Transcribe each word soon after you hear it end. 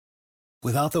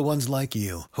Without the ones like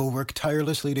you, who work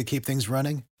tirelessly to keep things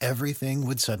running, everything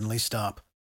would suddenly stop.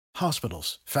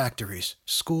 Hospitals, factories,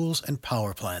 schools, and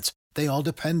power plants, they all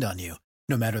depend on you.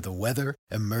 No matter the weather,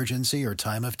 emergency, or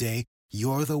time of day,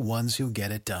 you're the ones who get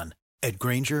it done. At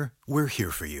Grainger, we're here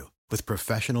for you with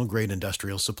professional-grade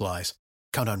industrial supplies.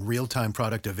 Count on real-time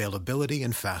product availability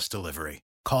and fast delivery.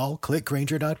 Call,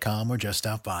 clickgrainger.com, or just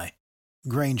stop by.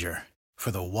 Grainger, for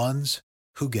the ones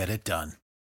who get it done.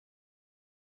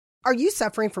 Are you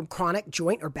suffering from chronic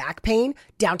joint or back pain?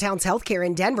 Downtown's Healthcare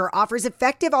in Denver offers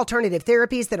effective alternative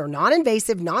therapies that are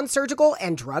non-invasive, non-surgical,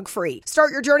 and drug-free.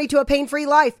 Start your journey to a pain-free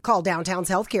life. Call Downtown's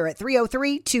Healthcare at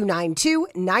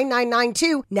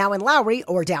 303-292-9992, now in Lowry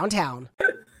or downtown.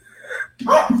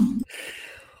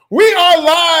 We are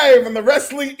live on the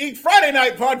Wrestling Inc. Friday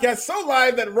Night Podcast, so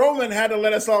live that Roman had to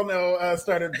let us all know,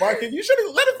 started barking. You should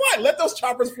have let it fly. Let those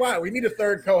choppers fly. We need a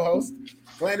third co-host.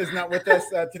 Glenn is not with us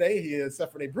today. He has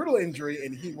suffered a brutal injury,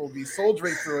 and he will be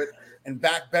soldiering through it and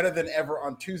back better than ever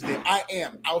on Tuesday. I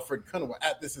am Alfred Kunawa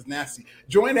at This Is Nasty,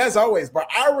 joined as always by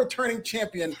our returning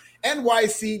champion,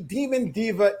 NYC Demon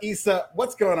Diva, Issa.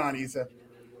 What's going on, Issa?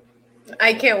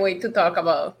 I can't wait to talk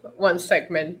about one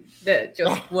segment that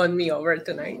just won me over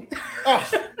tonight.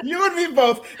 You and me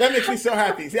both. That makes me so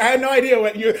happy. See, I had no idea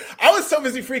I was so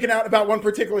busy freaking out about one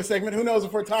particular segment. Who knows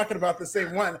if we're talking about the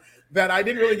same one, that I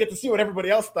didn't really get to see what everybody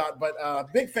else thought, but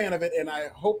big fan of it, and I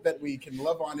hope that we can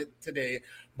love on it today.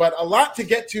 But a lot to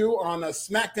get to on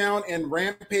SmackDown and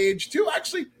Rampage, two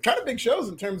actually kind of big shows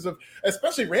in terms of,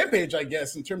 especially Rampage, I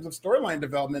guess, in terms of storyline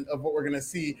development of what we're going to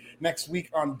see next week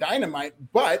on Dynamite.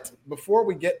 But before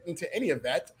we get into any of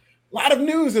that, a lot of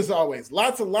news as always.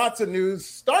 Lots of news,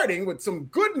 starting with some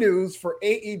good news for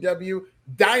AEW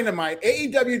Dynamite.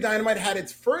 AEW Dynamite had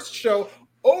its first show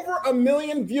over 1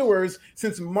 million viewers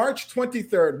since March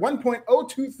 23rd,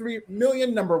 1.023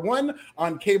 million, number one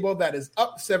on cable. That is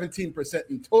up 17%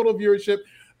 in total viewership,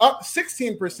 up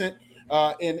 16%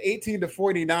 in 18 to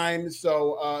 49.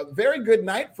 So very good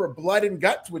night for Blood and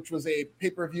Guts, which was a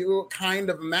pay-per-view kind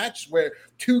of match where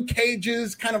two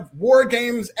cages, kind of War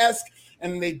Games-esque,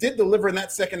 and they did deliver in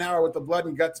that second hour with the Blood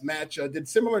and Guts match. Did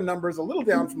similar numbers, a little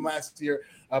down from last year,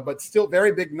 but still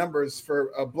very big numbers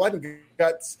for Blood and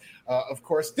Guts. Of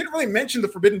course, didn't really mention the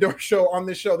Forbidden Door show on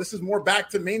this show. This is more back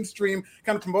to mainstream,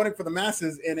 kind of promoting for the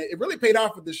masses, and it really paid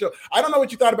off with the show. I don't know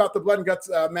what you thought about the Blood and Guts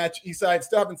match, Eastside.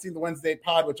 Still haven't seen the Wednesday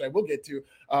pod, which I will get to.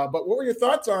 But what were your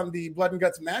thoughts on the Blood and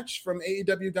Guts match from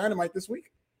AEW Dynamite this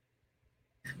week?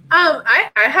 I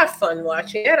had fun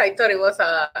watching it. I thought it was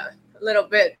a little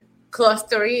bit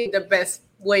clustery in the best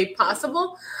way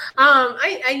possible.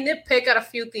 I nitpick at a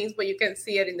few things, but you can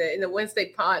see it in the Wednesday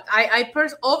pod.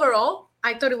 Overall,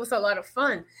 I thought it was a lot of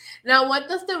fun. Now, what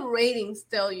does the ratings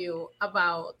tell you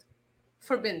about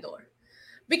Forbidden Door?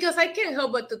 Because I can't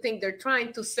help but to think they're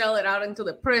trying to sell it out into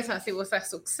the press as it was a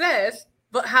success.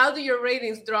 But how do your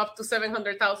ratings drop to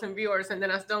 700,000 viewers, and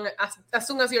then as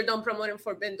soon as you're done promoting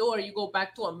Forbidden Door, you go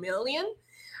back to 1 million?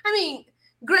 I mean,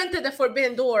 granted, the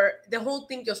Forbidden Door, the whole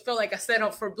thing just felt like a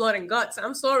setup for Blood and Guts.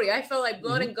 I'm sorry. I felt like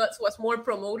Blood and Guts was more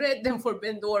promoted than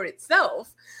Forbidden Door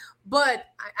itself. But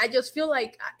I just feel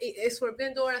like, is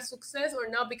Forbidden Door a success or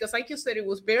not? Because like you said, it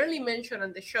was barely mentioned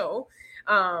on the show.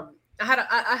 I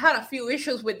had a few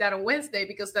issues with that on Wednesday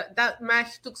because that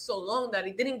match took so long that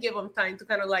it didn't give them time to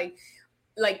kind of like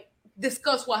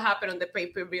discuss what happened on the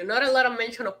pay-per-view. Not a lot of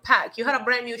mention of Pac. You had a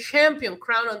brand new champion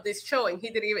crowned on this show, and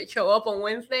he didn't even show up on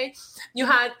Wednesday. You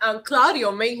had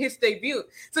Claudio make his debut.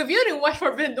 So if you didn't watch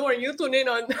Forbidden Door and you tune in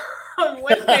on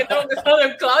Wednesday, and all of a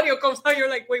sudden Claudio comes out, you're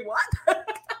like, wait, what? But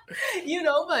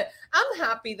I'm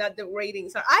happy that the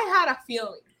ratings are. I had a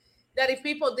feeling that if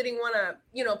people didn't want to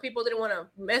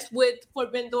mess with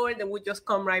Forbidden Door, they would just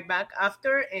come right back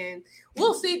after. And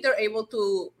we'll see if they're able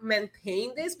to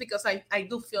maintain this, because I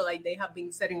do feel like they have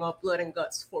been setting up Blood and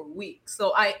Guts for weeks.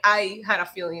 So I had a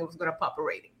feeling it was going to pop a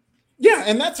rating. Yeah,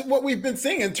 and that's what we've been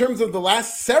seeing in terms of the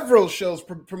last several shows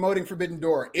promoting Forbidden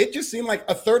Door. It just seemed like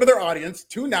a third of their audience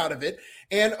tuned out of it.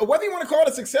 And whether you want to call it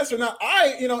a success or not,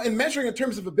 in measuring in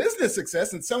terms of a business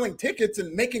success and selling tickets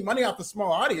and making money off a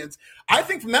small audience, I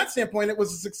think from that standpoint, it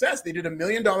was a success. They did $1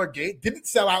 million gate, didn't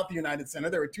sell out the United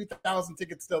Center. There were 2,000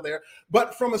 tickets still there.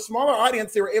 But from a smaller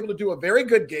audience, they were able to do a very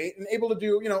good gate and able to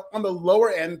do, on the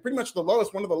lower end, pretty much the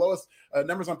lowest, one of the lowest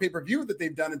numbers on pay-per-view that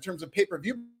they've done in terms of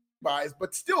pay-per-view buys,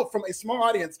 but still from a small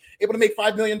audience, able to make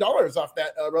 $5 million off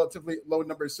that relatively low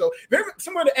number. So very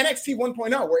similar to NXT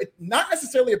 1.0, where it's not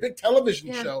necessarily a big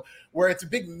television show, where it's a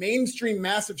big mainstream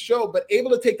massive show, but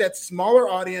able to take that smaller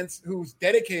audience who's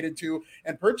dedicated to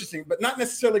and purchasing, but not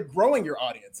necessarily growing your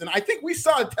audience. And I think we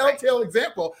saw a telltale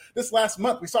example this last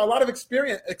month. We saw a lot of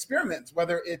experiments,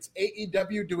 whether it's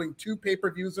AEW doing 2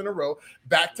 pay-per-views in a row,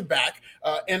 back to back,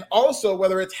 and also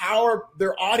whether it's how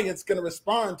their audience going to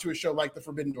respond to a show like The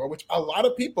Forbidden Door, which a lot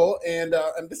of people, and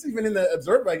this even in the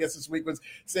Observer, I guess this week, was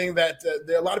saying that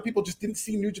a lot of people just didn't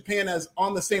see New Japan as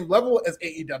on the same level as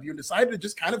AEW and decided to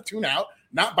just kind of tune out,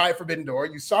 not buy Forbidden Door.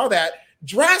 You saw that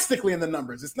drastically in the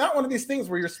numbers. It's not one of these things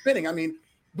where you're spinning. I mean,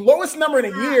 lowest number in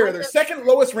a year, their second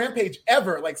lowest Rampage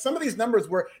ever. Like, some of these numbers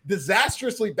were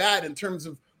disastrously bad in terms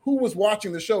of who was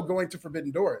watching the show going to Forbidden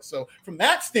Door. So from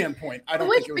that standpoint, I don't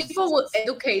think it was people would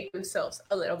educate themselves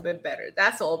a little bit better.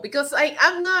 That's all. Because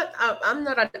I'm not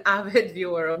an avid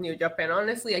viewer of New Japan.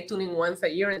 Honestly, I tune in once a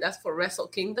year, and that's for Wrestle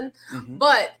Kingdom. Mm-hmm.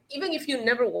 But even if you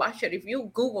never watch it, if you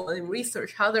Google and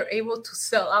research how they're able to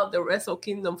sell out the Wrestle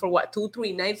Kingdom for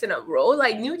 2-3 nights in a row,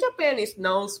 like, New Japan is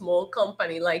no small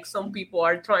company like some people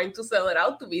are trying to sell it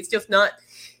out to be. It's just not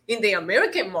in the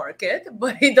American market,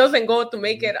 but it doesn't go to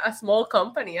make it a small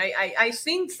company. I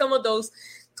seen some of those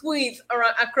tweets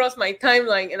across my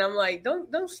timeline, and I'm like,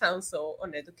 don't sound so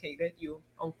uneducated, you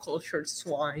uncultured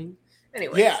swine.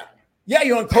 Anyway. Yeah,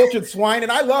 you uncultured swine.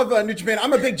 And I love New Japan.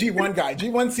 I'm a big G1 guy.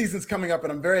 G1 season's coming up,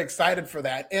 and I'm very excited for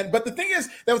that. But the thing is,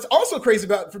 that was also crazy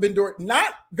about Forbidden Door,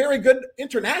 not very good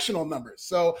international numbers.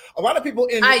 So a lot of people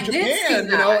in Japan,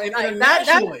 internationally.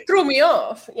 That threw me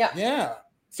off. Yeah.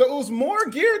 So it was more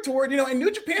geared toward, in New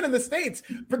Japan in the States,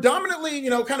 predominantly,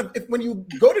 when you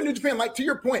go to New Japan, like, to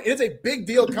your point, it is a big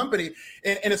deal company.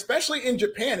 And especially in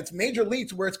Japan, it's major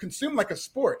leagues where it's consumed like a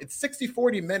sport. It's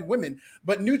 60-40 men, women.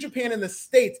 But New Japan in the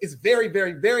States is very,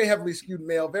 very, very heavily skewed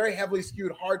male, very heavily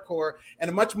skewed hardcore, and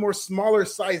a much more smaller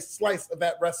size slice of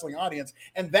that wrestling audience.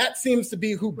 And that seems to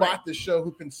be who bought the show,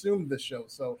 who consumed the show.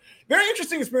 So very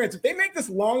interesting experience. If they make this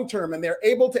long-term and they're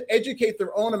able to educate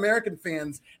their own American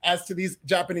fans as to these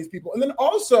Japanese people, and then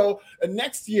also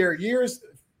next years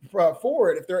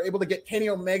forward, if they're able to get Kenny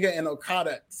Omega and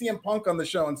Okada, CM Punk on the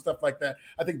show and stuff like that,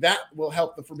 I think that will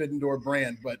help the Forbidden Door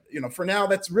brand. But for now,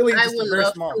 that's really just very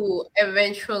small. I would love to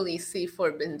eventually see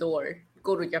Forbidden Door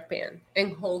go to Japan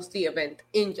and host the event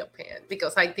in Japan,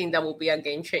 because I think that will be a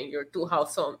game changer to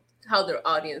how their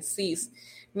audience sees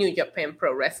New Japan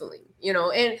Pro Wrestling,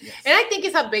 and I think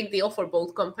it's a big deal for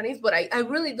both companies, but I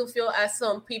really do feel, as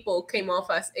some people came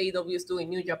off as AEW is doing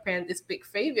New Japan this big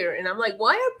favor, and I'm like,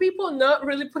 why are people not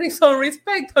really putting some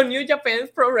respect on New Japan's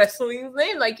Pro Wrestling's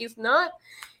name? Like, it's not,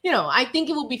 I think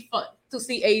it would be fun to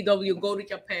see AEW go to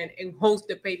Japan and host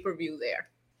the pay-per-view there.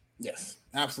 Yes,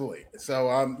 absolutely.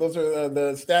 So those are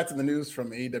the stats and the news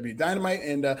from AEW Dynamite,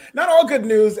 and not all good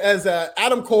news. As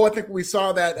Adam Cole, I think we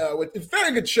saw that with a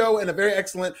very good show and a very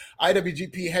excellent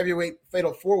IWGP Heavyweight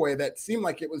Fatal 4-Way that seemed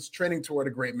like it was trending toward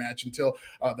a great match until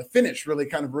the finish really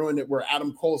kind of ruined it, where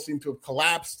Adam Cole seemed to have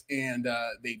collapsed, and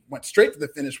they went straight to the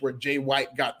finish where Jay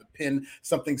White got the pin.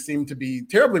 Something seemed to be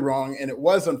terribly wrong, and it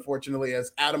was, unfortunately,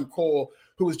 as Adam Cole,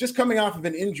 who was just coming off of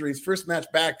an injury, his first match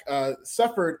back,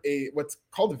 suffered what's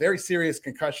called a very serious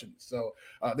concussion. So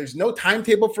there's no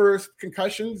timetable for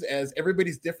concussions, as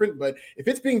everybody's different. But if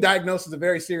it's being diagnosed as a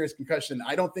very serious concussion,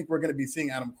 I don't think we're going to be seeing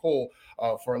Adam Cole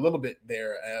for a little bit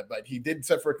there. But he did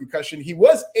suffer a concussion. He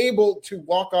was able to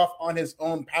walk off on his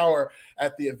own power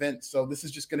at the event. So this is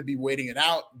just going to be waiting it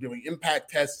out, doing impact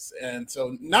tests. And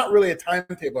so not really a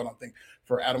timetable, I don't think,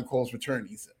 for Adam Cole's return,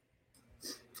 he said.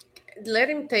 Let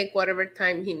him take whatever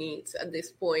time he needs at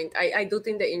this point. I do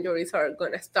think the injuries are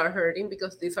going to start hurting,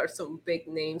 because these are some big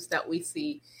names that we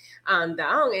see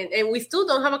down. And we still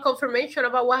don't have a confirmation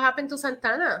about what happened to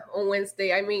Santana on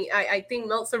Wednesday. I mean, I think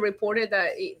Meltzer reported that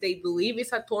they believe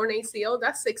it's a torn ACL.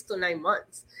 That's 6 to 9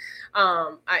 months.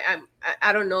 I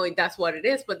don't know if that's what it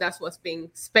is, but that's what's being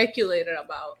speculated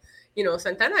about.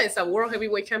 Santana is a world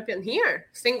heavyweight champion here,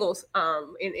 singles,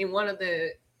 in one of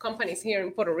the companies here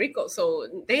in Puerto Rico.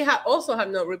 So they also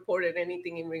have not reported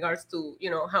anything in regards to,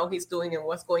 how he's doing and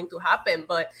what's going to happen.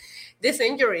 But these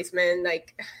injuries, man,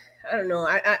 like, I don't know.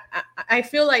 I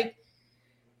feel like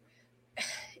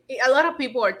a lot of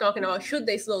people are talking about, should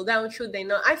they slow down? Should they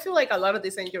not? I feel like a lot of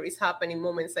these injuries happen in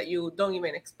moments that you don't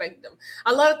even expect them.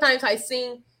 A lot of times I've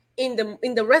seen in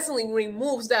the wrestling ring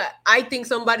moves that I think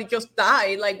somebody just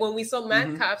died. Like when we saw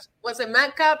Madcap, was it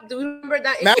Madcap? Do you remember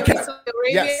that? Madcap,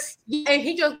 yes. And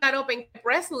he just got up and kept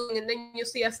wrestling, and then you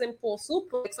see a simple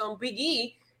suplex on Big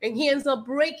E, and he ends up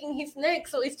breaking his neck.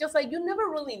 So it's just like, you never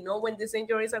really know when these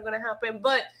injuries are going to happen.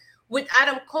 But with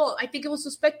Adam Cole, I think it was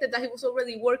suspected that he was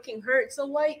already working hurt. So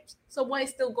why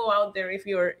still go out there if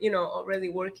you're, already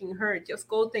working hurt? Just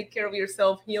go take care of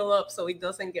yourself, heal up so it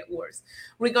doesn't get worse.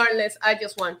 Regardless, I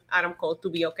just want Adam Cole to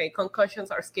be okay.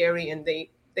 Concussions are scary and they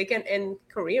can end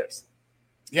careers.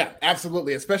 Yeah,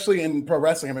 absolutely. Especially in pro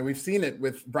wrestling. I mean, we've seen it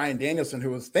with Bryan Danielson,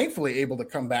 who was thankfully able to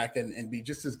come back and be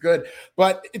just as good.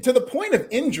 But to the point of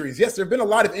injuries, yes, there have been a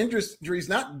lot of injuries,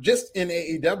 not just in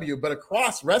AEW, but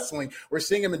across wrestling. We're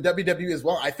seeing them in WWE as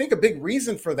well. I think a big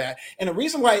reason for that, and a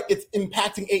reason why it's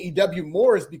impacting AEW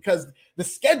more, is because the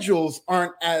schedules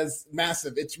aren't as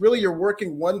massive. It's really you're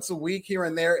working once a week here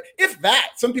and there, if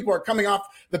that. Some people are coming off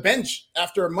the bench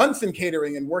after months in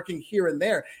catering and working here and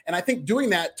there. And I think doing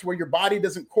that to where your body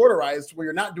doesn't cauterize, to where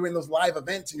you're not doing those live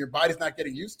events and your body's not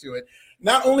getting used to it,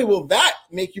 not only will that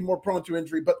make you more prone to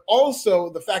injury, but also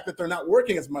the fact that they're not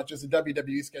working as much as the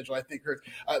WWE schedule, I think, hurts.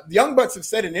 The Young Bucks have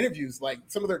said in interviews, like,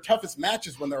 some of their toughest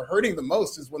matches when they're hurting the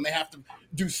most is when they have to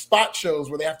do spot shows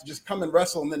where they have to just come and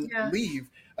wrestle and then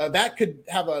leave. That could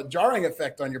have a jarring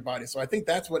effect on your body. So I think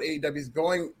that's what AEW is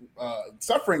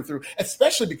suffering through,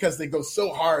 especially because they go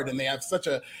so hard and they have such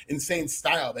an insane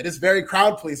style that is very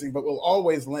crowd pleasing, but will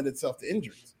always lend itself to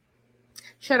injuries.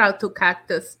 Shout out to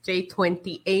Cactus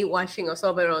J28 watching us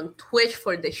over on Twitch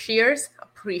for the shares.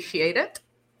 Appreciate it.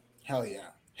 Hell yeah.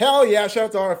 Hell yeah. Shout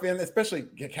out to our fan, especially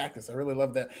Cactus. I really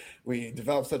love that we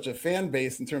developed such a fan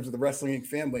base in terms of the Wrestling Inc.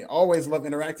 family. Always love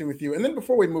interacting with you. And then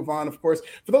before we move on, of course,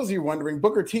 for those of you wondering,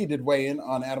 Booker T did weigh in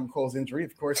on Adam Cole's injury.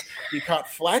 Of course, he caught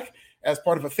flack as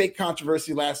part of a fake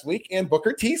controversy last week. And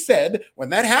Booker T said,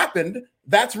 when that happened,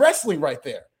 that's wrestling right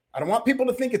there. I don't want people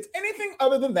to think it's anything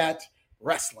other than that,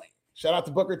 wrestling. Shout out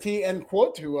to Booker T, end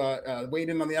quote, who weighed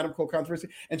in on the Adam Cole controversy.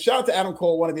 And shout out to Adam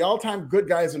Cole, one of the all-time good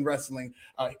guys in wrestling.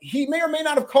 He may or may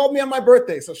not have called me on my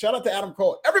birthday, so shout out to Adam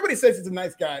Cole. Everybody says he's a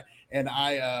nice guy, and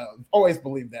I always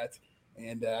believe that.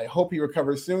 And I hope he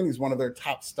recovers soon. He's one of their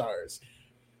top stars.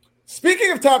 Speaking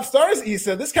of top stars,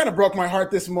 Issa, this kind of broke my heart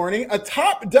this morning. A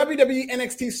top WWE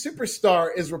NXT superstar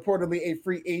is reportedly a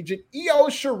free agent. Io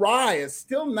Shirai is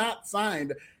still not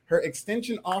signed her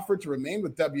extension offer to remain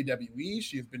with WWE.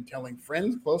 She has been telling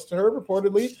friends close to her,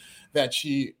 reportedly, that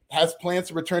she has plans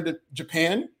to return to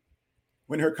Japan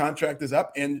when her contract is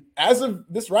up. And as of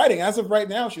this writing, as of right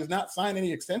now, she has not signed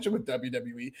any extension with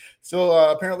WWE. Still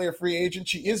apparently a free agent.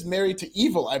 She is married to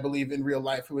Evil, I believe, in real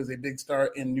life, who is a big star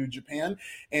in New Japan.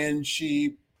 And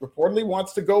she reportedly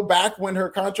wants to go back when her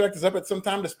contract is up at some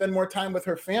time to spend more time with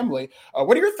her family.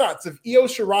 What are your thoughts of Io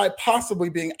Shirai possibly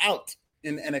being out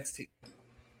in NXT?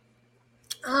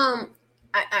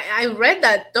 I read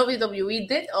that WWE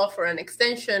did offer an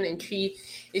extension and she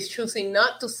is choosing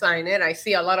not to sign it. I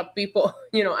see a lot of people,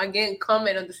 again,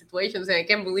 comment on the situation saying, I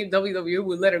can't believe WWE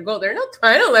would let her go. They're not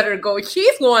trying to let her go.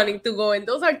 She's wanting to go. And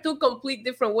those are two complete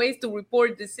different ways to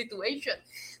report this situation.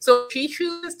 So she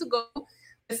chooses to go.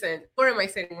 Listen, where am I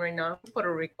sitting right now?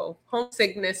 Puerto Rico.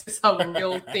 Homesickness is a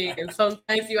real thing. And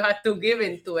sometimes you have to give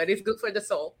into it. It's good for the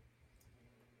soul.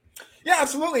 Yeah,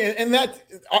 absolutely. And that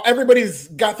everybody's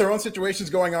got their own situations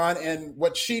going on. And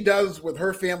what she does with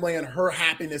her family and her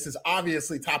happiness is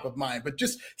obviously top of mind. But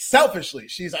just selfishly,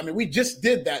 we just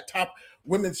did that top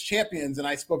women's champions. And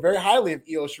I spoke very highly of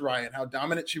Io Shirai and how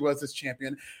dominant she was as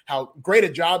champion, how great a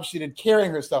job she did carrying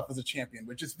herself as a champion,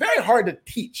 which is very hard to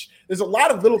teach. There's a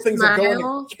lot of little things that go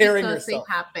into carrying yourself. Because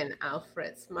it happened,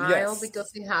 Alfred. Smile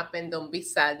because it happened. Don't be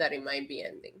sad that it might be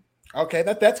ending. Okay,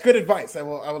 that's good advice. I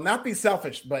will not be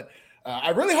selfish, but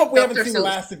I really hope we haven't seen the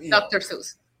last of Io. Dr.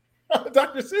 Seuss.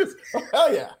 Dr. Seuss. Oh,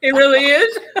 hell yeah. It really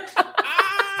is.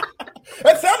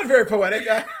 That sounded very poetic.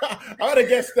 I would have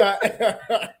guessed quote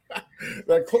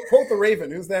the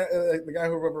Raven. Who's that? The guy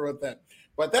who wrote that.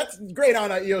 But that's great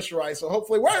on Io Shirai. So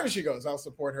hopefully wherever she goes, I'll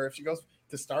support her. If she goes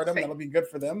to Stardom, that'll be good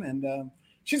for them. And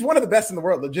she's one of the best in the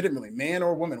world, legitimately, man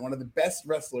or woman, one of the best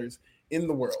wrestlers in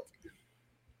the world.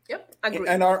 Yep, agree.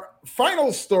 And our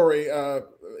final story,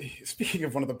 speaking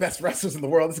of one of the best wrestlers in the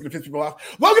world, this is going to piss people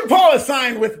off. Logan Paul is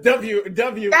signed with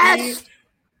WWE, yes!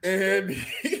 And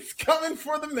he's coming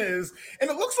for The Miz. And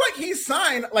it looks like he's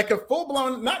signed like a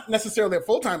full-blown, not necessarily a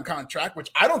full-time contract,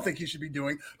 which I don't think he should be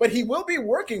doing, but he will be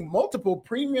working multiple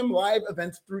premium live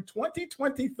events through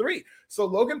 2023. So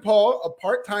Logan Paul, a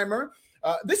part-timer.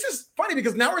 This is funny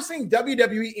because now we're seeing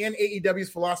WWE and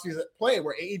AEW's philosophies at play,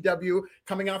 where AEW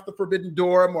coming off the Forbidden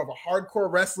Door, more of a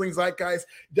hardcore wrestling zeitgeist.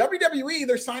 WWE,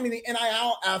 they're signing the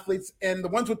NIL athletes and the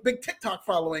ones with big TikTok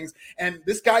followings. And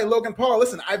this guy, Logan Paul,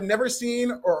 listen, I've never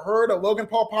seen or heard a Logan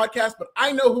Paul podcast, but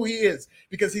I know who he is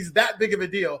because he's that big of a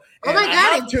deal. And oh my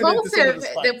God, Impulsive.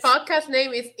 The podcast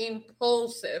name is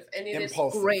Impulsive, and it is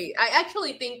great. I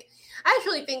actually think I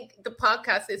actually think the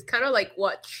podcast is kind of like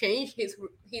what changed his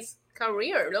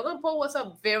career. Logan Paul was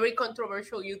a very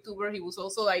controversial YouTuber. He was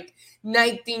also like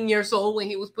 19 years old when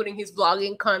he was putting his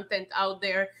vlogging content out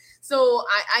there. So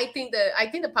I think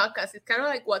the podcast is kind of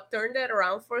like what turned that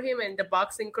around for him, and the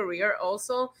boxing career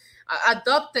also.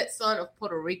 Adopted son of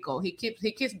Puerto Rico. He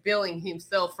keeps building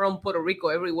himself from Puerto Rico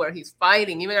everywhere he's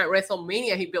fighting. Even at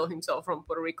WrestleMania, he built himself from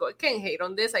Puerto Rico. I can't hate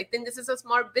on this. I think this is a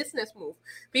smart business move.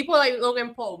 People like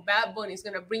Logan Paul, Bad Bunny is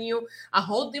going to bring you a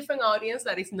whole different audience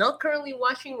that is not currently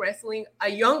watching wrestling, a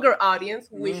younger audience,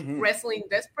 which wrestling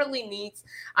desperately needs.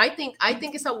 I think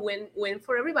it's a win-win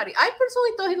for everybody. I personally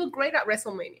thought he looked great at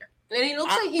WrestleMania. And it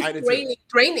looks like he's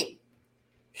training.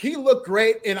 He looked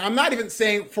great. And I'm not even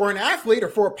saying for an athlete or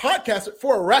for a podcaster,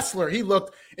 for a wrestler, he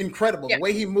looked incredible. Yeah. The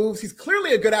way he moves, he's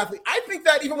clearly a good athlete. I think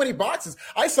that even when he boxes,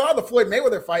 I saw the Floyd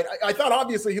Mayweather fight. I thought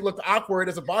obviously he looked awkward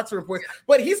as a boxer,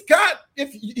 but he's got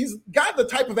the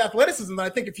type of athleticism that I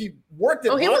think if he worked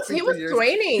at boxing he was years,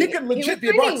 training. He could legit be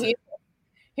a boxer.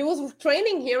 He was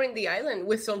training here in the island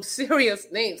with some serious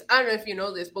names. I don't know if you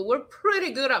know this, but we're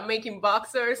pretty good at making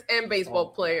boxers and baseball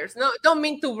players. No, don't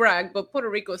mean to brag, but Puerto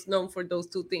Rico is known for those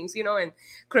two things, and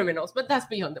criminals. But that's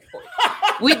beyond the point.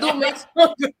 We do make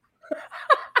some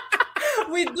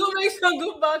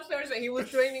good boxers, and he was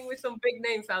training with some big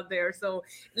names out there. So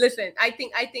listen, I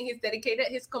think he's dedicated,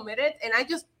 he's committed, and I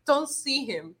just don't see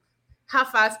him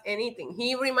half-ass anything.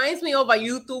 He reminds me of a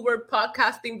YouTuber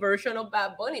podcasting version of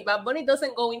Bad Bunny. Bad Bunny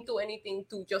doesn't go into anything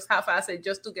to just half-ass it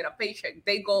just to get a paycheck.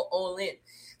 They go all in.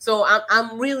 So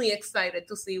I'm really excited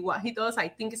to see what he does. I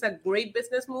think it's a great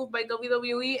business move by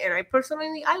WWE, and I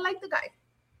like the guy.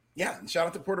 Yeah, and shout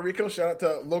out to Puerto Rico. Shout out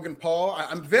to Logan Paul.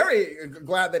 I'm very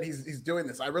glad that he's doing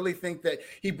this. I really think that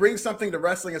he brings something to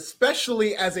wrestling,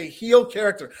 especially as a heel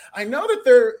character. I know that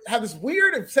they have this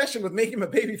weird obsession with making him a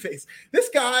babyface. This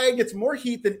guy gets more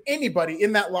heat than anybody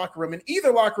in that locker room, in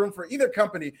either locker room for either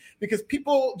company, because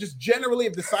people just generally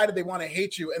have decided they want to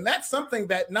hate you. And that's something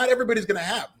that not everybody's going to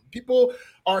have. People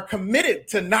are committed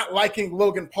to not liking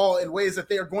Logan Paul in ways that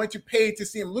they are going to pay to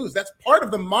see him lose. That's part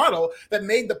of the model that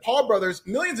made the Paul brothers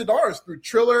millions of dollars through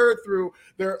Triller, through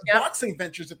their boxing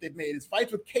ventures that they've made. His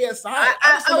fights with KSI.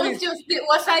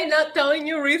 Was I not telling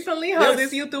you recently how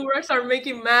these YouTubers are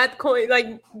making mad coin,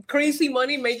 like crazy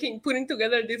money, putting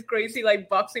together these crazy like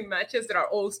boxing matches that are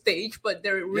all staged, but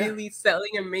they're really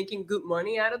selling and making good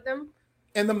money out of them?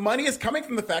 And the money is coming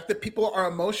from the fact that people are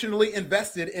emotionally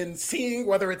invested in seeing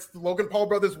whether it's the Logan Paul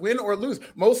brothers win or lose,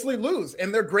 mostly lose.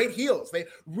 And they're great heels. They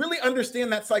really understand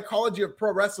that psychology of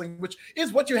pro wrestling, which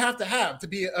is what you have to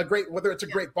be a great, whether it's a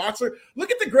great boxer.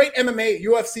 Look at the great MMA,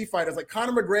 UFC fighters like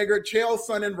Conor McGregor, Chael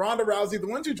Sonnen, Ronda Rousey, the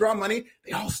ones who draw money,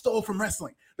 they all stole from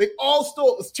wrestling. They all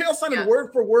stole. Chael Sonnen,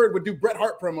 word for word, would do Bret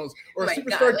Hart promos or a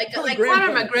superstar. Like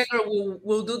Conor McGregor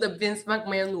will do the Vince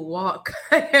McMahon walk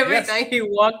every time he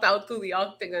walked out to the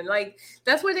octagon. Like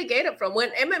that's where they get it from. When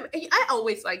MMA, I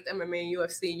always liked MMA and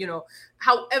UFC.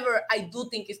 However, I do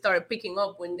think it started picking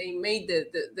up when they made the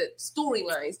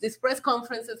storylines. These press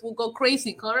conferences will go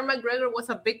crazy. Conor McGregor was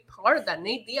a big part of that.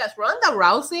 Nate Diaz, Ronda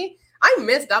Rousey. I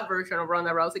missed that version of Ronda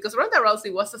Rousey because Ronda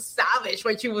Rousey was a savage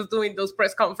when she was doing those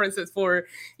press conferences for,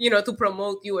 to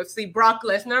promote UFC. Brock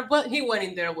Lesnar, but he went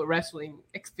in there with wrestling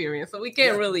experience, so we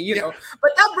can't really,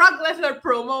 But that Brock Lesnar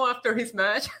promo after his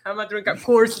match, I'm gonna drink a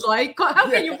Coors Light. How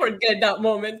can you forget that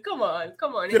moment? Come on.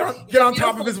 Get on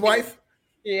top of his wife.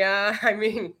 Yeah, I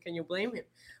mean, can you blame him?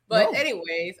 But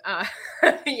anyways,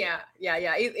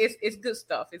 it's good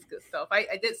stuff. It's good stuff.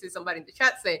 I did see somebody in the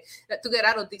chat say that to get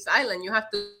out of this island, you have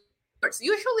to.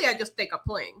 Usually I just take a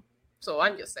plane. So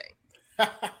I'm just saying.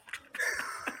 I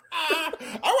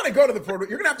want to go to the Puerto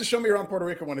Rico. You're going to have to show me around Puerto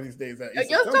Rico one of these days.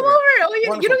 Just come over. You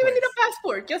don't even need a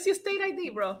passport. Just your state ID,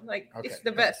 bro. It's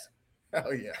the best.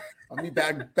 Oh, yeah. I'll be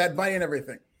Bad Bunny and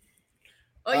everything.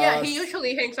 Oh, yeah. He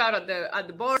usually hangs out at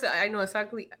the bar. I know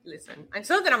exactly. Listen, it's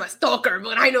not that I'm a stalker,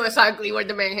 but I know exactly where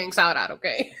the man hangs out at,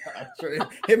 okay?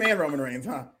 Him and Roman Reigns,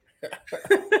 huh?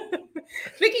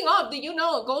 Speaking of, did you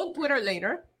know? Go on Twitter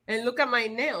later and look at my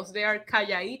nails. They are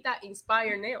Calladita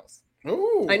inspired nails.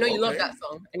 Ooh, I know you love that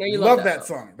song. I know you love that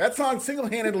song. That song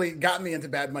single-handedly got me into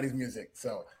Bad Bunny's music.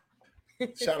 So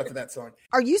shout out to that song.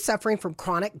 Are you suffering from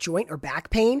chronic joint or back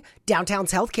pain?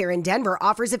 Downtown's Healthcare in Denver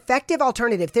offers effective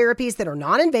alternative therapies that are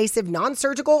non-invasive,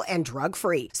 non-surgical, and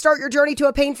drug-free. Start your journey to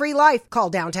a pain-free life. Call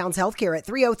Downtown's Healthcare at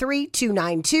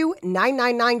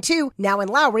 303-292-9992, now in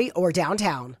Lowry or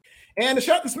downtown. And to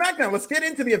shout to SmackDown, let's get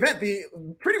into the event, the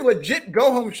pretty legit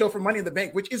go-home show for Money in the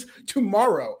Bank, which is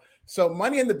tomorrow. So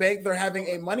Money in the Bank, they're having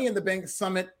a Money in the Bank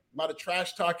summit, a lot of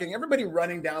trash talking, everybody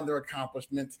running down their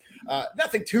accomplishments.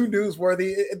 Nothing too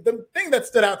newsworthy. The thing that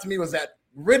stood out to me was that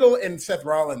Riddle and Seth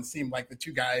Rollins seemed like the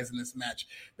two guys in this match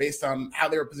based on how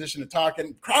they were positioned to talk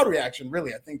and crowd reaction.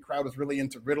 Really, I think crowd was really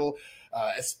into Riddle,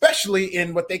 especially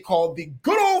in what they called the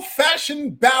good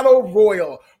old-fashioned battle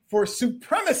royal for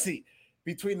supremacy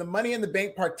between the Money in the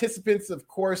Bank participants. Of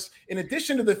course, in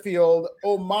addition to the field,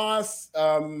 Omos,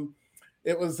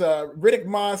 it was Riddick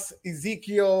Moss,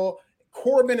 Ezekiel,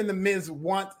 Corbin, and The Miz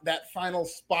want that final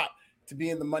spot to be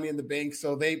in the Money in the Bank.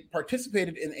 So they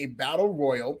participated in a battle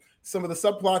royal. Some of the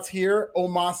subplots here,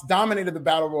 Omos dominated the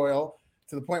battle royal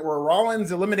to the point where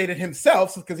Rollins eliminated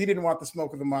himself because he didn't want the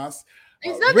smoke of the Moss.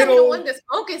 It's not that he don't want the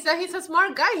smoke, it's that he's a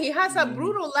smart guy. He has a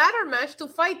brutal ladder match to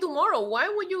fight tomorrow. Why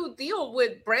would you deal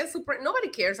with brand supremacy? Nobody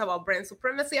cares about brand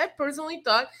supremacy. I personally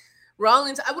thought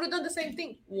Rollins, I would have done the same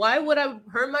thing. Why would I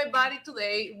hurt my body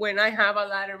today when I have a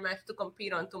ladder match to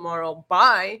compete on tomorrow?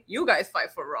 Bye. You guys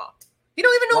fight for Raw. You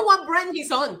don't even know what brand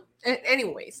he's on.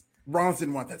 Anyways. Rollins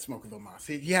didn't want that smoke with Omos.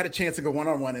 He had a chance to go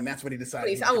one-on-one, and that's what he decided.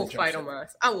 Please, I will fight Omos.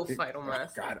 I will fight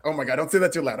Omos. God, oh my God, don't say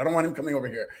that too loud. I don't want him coming over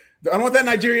here. I don't want that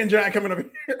Nigerian giant coming over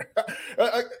here.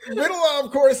 Riddle,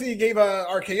 of course, he gave a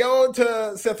RKO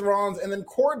to Seth Rollins, and then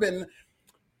Corbin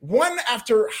won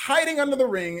after hiding under the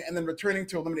ring and then returning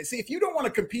to eliminate. See, if you don't want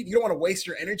to compete, you don't want to waste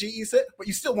your energy, Issa, but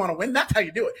you still want to win, that's how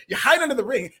you do it. You hide under the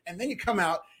ring, and then you come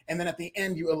out, and then at the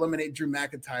end, you eliminate Drew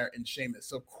McIntyre and Sheamus.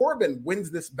 So Corbin wins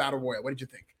this battle royal. What did you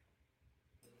think?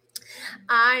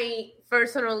 I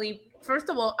personally, first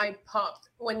of all, I popped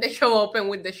when the show opened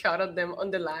with the shot of them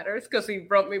on the ladders because it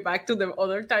brought me back to the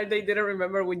other time they didn't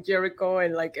remember with Jericho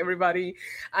and like everybody.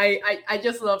 I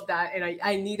just love that, and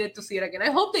I needed to see it again.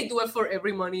 I hope they do it for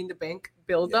every Money in the Bank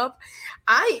build up.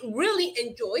 I really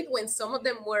enjoyed when some of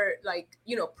them were like,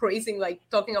 you know, praising, like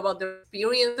talking about their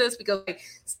experiences, because like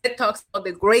Seth talks about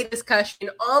the greatest cash in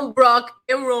on Brock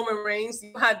and Roman Reigns.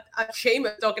 You had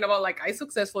Sheamus talking about like, I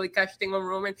successfully cashed in on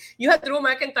Roman. You had Drew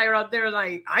McIntyre out there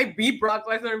like, I beat Brock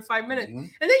Lesnar in 5 minutes. Mm-hmm.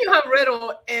 And then you have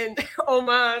Riddle and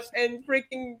Omos and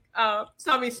freaking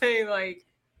Sami Zayn like,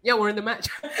 yeah, we're in the match.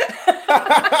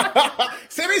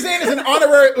 Sami Zayn is an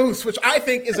honorary Uso, which I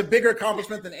think is a bigger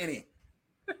accomplishment than any.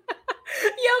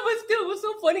 Yeah, but still, it was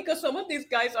so funny because some of these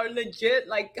guys are legit,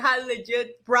 like, had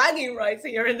legit bragging rights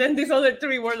here, and then these other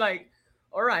three were like,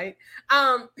 all right.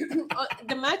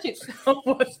 The match itself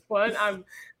was fun.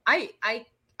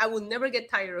 I will never get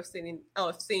tired of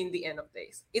seeing the end of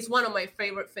days. It's one of my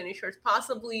favorite finishers,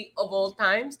 possibly of all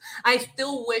times. I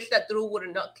still wish that Drew would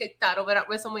have not kicked out of it at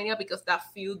WrestleMania because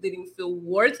that feud didn't feel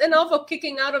worth enough of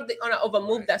kicking out of a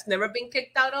move that's never been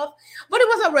kicked out of. But it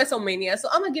was at WrestleMania, so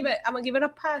I'm gonna give it a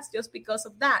pass just because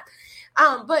of that.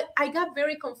 But I got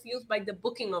very confused by the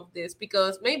booking of this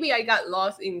because maybe I got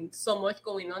lost in so much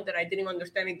going on that I didn't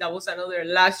understand if that was another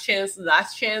last chance,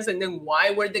 and then why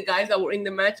were the guys that were in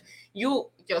the match? You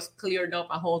just cleared up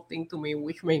a whole thing to me,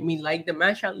 which made me like the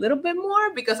match a little bit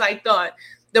more because I thought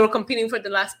they were competing for the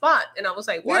last spot, and I was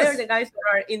like, why are the guys that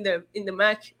are in the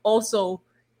match also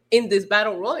in this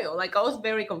battle royal? Like, I was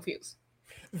very confused.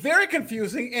 Very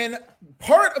confusing. And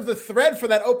part of the thread for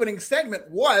that opening segment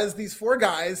was these four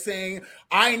guys saying,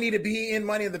 I need to be in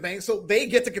Money in the Bank. So they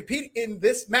get to compete in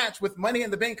this match with Money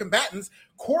in the Bank combatants.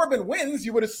 Corbin wins.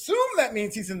 You would assume that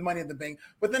means he's in Money in the Bank.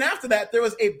 But then after that, there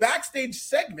was a backstage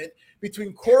segment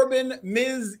between Corbin,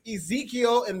 Miz,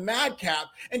 Ezekiel, and Madcap.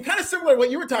 And kind of similar to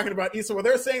what you were talking about, Issa, where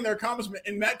they're saying their accomplishment.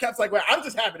 And Madcap's like, well, I'm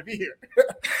just happy to be here.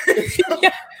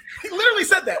 Yeah. He literally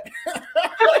said that.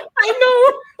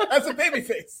 I know. That's a baby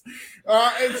face.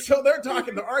 And so they're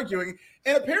talking, they're arguing.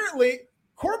 And apparently,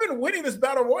 Corbin winning this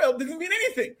battle royal didn't mean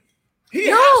anything. He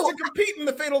has to compete in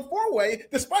the Fatal 4-Way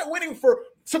despite winning for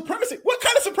supremacy. What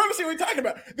kind of supremacy are we talking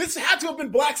about? This had to have been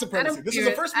black supremacy. This is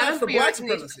the first match for black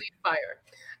supremacy.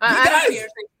 Adam Pearce needs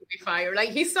to be fired. Like,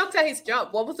 he sucks at his job.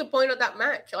 What was the point of that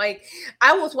match? Like,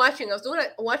 I was doing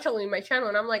a watch on my channel,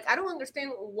 and I'm like, I don't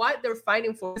understand what they're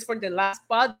fighting for. It's for the last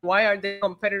spot. Why are the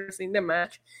competitors in the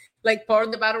match? Like, part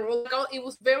of the battle royal. It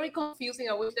was very confusing.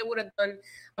 I wish they would have done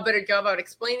a better job at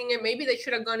explaining it. Maybe they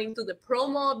should have gone into the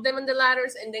promo of them and the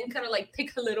ladders and then kind of like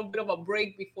take a little bit of a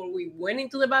break before we went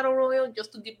into the battle royal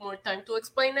just to give more time to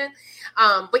explain it.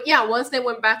 But yeah, once they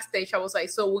went backstage, I was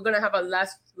like, so we're going to have a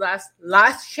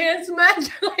last chance match?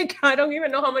 Like, I don't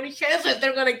even know how many chances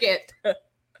they're going to get.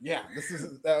 Yeah, this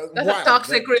is that's wild. A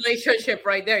toxic relationship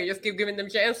right there. You just keep giving them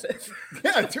chances.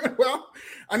 Yeah, well,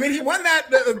 I mean, he won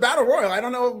that battle royal. I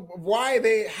don't know why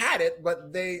they had it,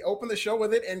 but they opened the show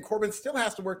with it, and Corbin still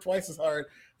has to work twice as hard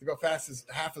to go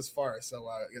half as far. So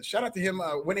shout out to him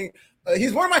winning.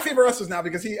 He's one of my favorite wrestlers now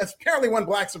because he apparently won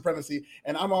black supremacy,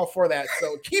 and I'm all for that.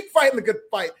 So keep fighting the good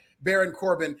fight, Baron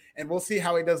Corbin, and we'll see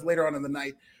how he does later on in the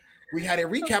night. We had a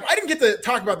recap. I didn't get to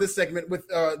talk about this segment with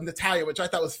Natalya, which I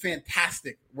thought was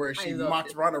fantastic, where she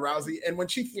mocked Ronda Rousey. And when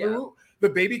she threw the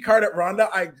baby card at Ronda,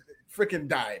 I freaking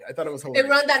died. I thought it was hilarious.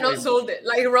 And Ronda no sold it.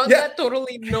 Like Ronda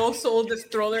totally no sold the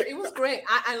stroller. It was great.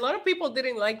 A lot of people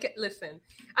didn't like it. Listen,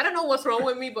 I don't know what's wrong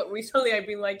with me, but recently I've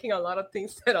been liking a lot of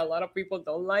things that a lot of people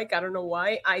don't like. I don't know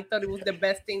why. I thought it was the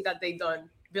best thing that they done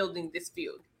building this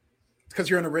feud. Because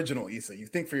you're an original, Issa. You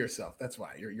think for yourself. That's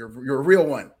why. You're a real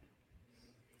one.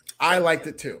 I liked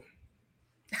it too.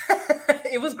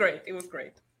 It was great. It was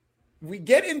great. We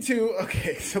get into,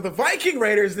 so the Viking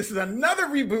Raiders, this is another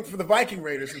reboot for the Viking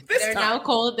Raiders. They're now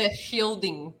called the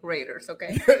Shielding Raiders,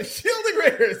 okay? Shielding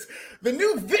Raiders. The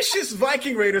new vicious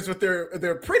Viking Raiders with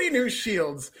their pretty new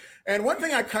shields. And one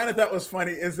thing I kind of thought was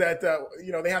funny is that,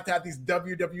 they have to have these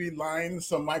WWE lines.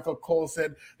 So Michael Cole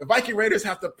said, the Viking Raiders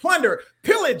have to plunder,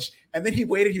 pillage. And then he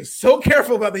waited. He was so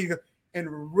careful about that.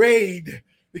 And raid.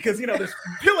 Because, there's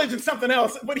pillage and something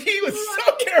else. But he was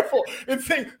so careful in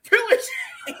saying pillage.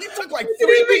 He took like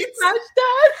 3 beats.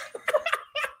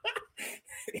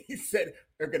 He said,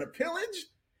 they're going to pillage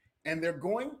and they're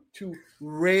going to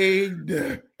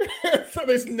raid. So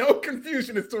there's no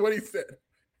confusion as to what he said.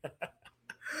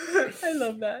 I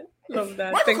love that.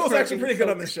 Michael Cole's actually pretty good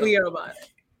on the show. Clear about it.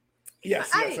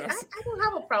 Yes. I don't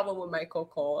have a problem with Michael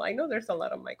Cole. I know there's a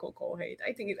lot of Michael Cole hate.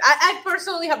 I think I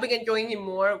personally have been enjoying him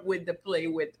more with the play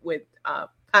with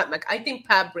Pat McAfee. I think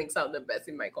Pat brings out the best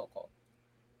in Michael Cole.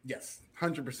 Yes,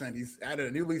 100%. He's added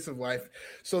a new lease of life.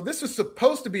 So this was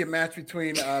supposed to be a match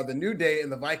between the New Day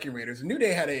and the Viking Raiders. The New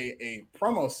Day had a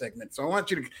promo segment. So I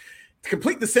want you to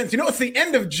complete the sentence. It's the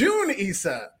end of June,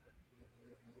 Issa.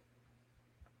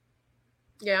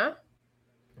 Yeah.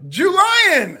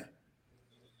 Julian.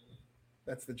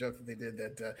 That's the joke that they did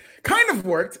that kind of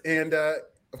worked. And,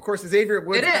 of course, Xavier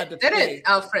Woods had to pay. Did it,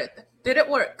 Alfred? Did it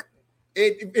work?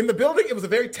 In the building, it was a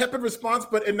very tepid response,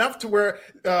 but enough to where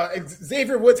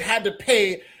Xavier Woods had to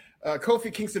pay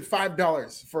Kofi Kingston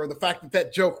 $5 for the fact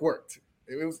that joke worked.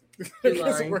 It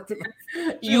doesn't work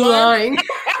enough. You lying.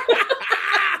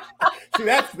 See,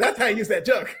 that's how you use that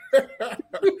joke.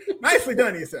 Nicely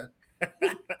done, Issa.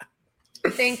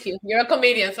 Thank you. You're a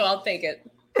comedian, so I'll take it.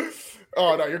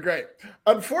 Oh, no, you're great.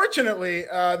 Unfortunately,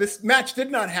 this match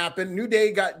did not happen. New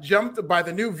Day got jumped by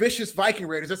the new Vicious Viking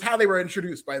Raiders. That's how they were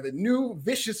introduced, by the new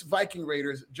Vicious Viking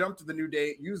Raiders. Jumped to the New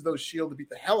Day, used those shields to beat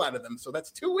the hell out of them. So that's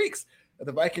 2 weeks that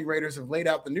the Viking Raiders have laid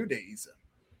out the New Day, Issa.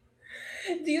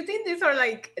 Do you think these are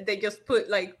they just put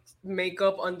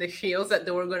makeup on the shields that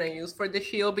they were going to use for the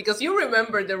shield? Because you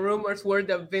remember the rumors were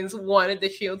that Vince wanted the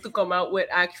shield to come out with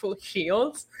actual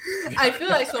shields. I feel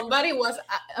like somebody was,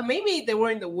 maybe they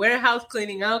were in the warehouse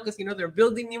cleaning out because, they're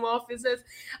building new offices.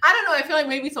 I don't know. I feel like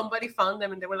maybe somebody found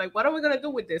them and they were like, what are we going to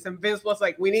do with this? And Vince was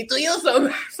like, we need to use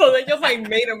them. So they just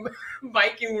made them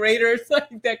Viking Raiders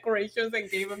decorations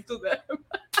and gave them to them.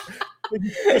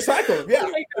 Recycle, yeah.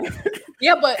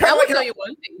 Yeah, but I will tell you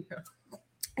one thing.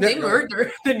 They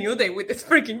murdered the New Day with this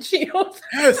freaking shield.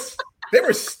 Yes, they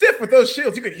were stiff with those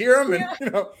shields. You could hear them,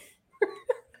 and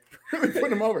really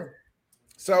putting them over.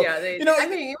 So yeah,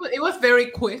 it was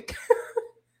very quick.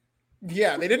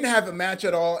 Yeah, they didn't have a match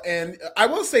at all, and I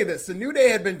will say this: the New Day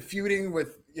had been feuding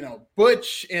with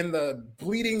Butch and the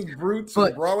Bleeding Brutes,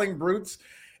 and Brawling Brutes,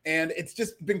 and it's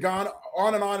just been gone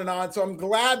on and on and on. So I'm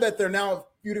glad that they're now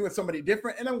feuding with somebody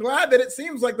different, and I'm glad that it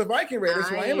seems like the Viking Raiders,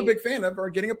 who I am a big fan of,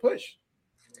 are getting a push.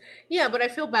 Yeah, but I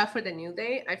feel bad for the New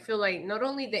Day. I feel like not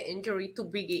only the injury to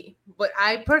Big E, but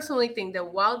I personally think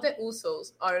that while the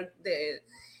Usos are the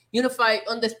unified,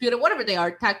 undisputed, whatever they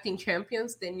are, tag team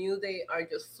champions, the New Day are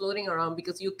just floating around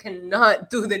because you cannot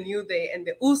do the New Day and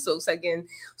the Usos again.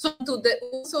 So to the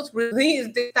Usos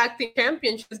release the tag team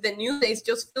championships, the New Day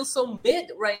just feels so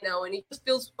mid right now, and it just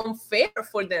feels unfair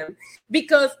for them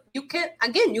because you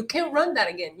can't run that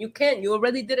again. You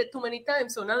already did it too many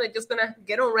times. So now they're just gonna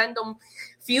get on random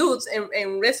feuds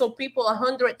and wrestle people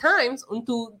 100 times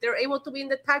until they're able to be in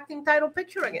the tag team title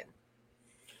picture again.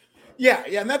 Yeah,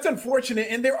 and that's unfortunate.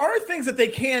 And there are things that they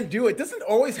can do. It doesn't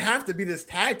always have to be this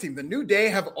tag team. The New Day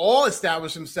have all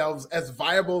established themselves as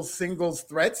viable singles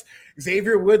threats.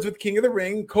 Xavier Woods with King of the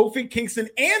Ring, Kofi Kingston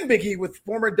and Big E with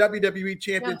former WWE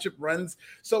Championship runs.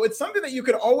 So it's something that you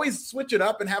could always switch it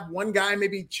up and have one guy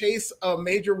maybe chase a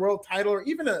major world title or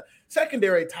even a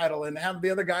secondary title and have the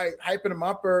other guy hyping him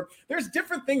up. Or there's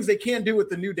different things they can do with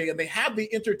the New Day, and they have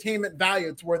the entertainment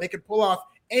value to where they could pull off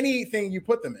anything you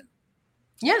put them in.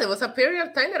 Yeah, there was a period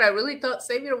of time that I really thought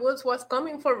Xavier Woods was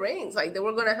coming for Reigns. Like they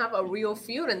were going to have a real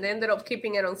feud, and they ended up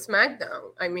keeping it on SmackDown.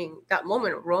 I mean, that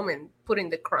moment Roman putting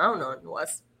the crown on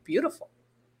was beautiful.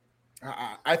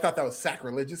 I thought that was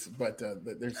sacrilegious, but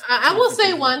there's. I will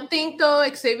say one thing though: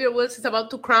 Xavier Woods is about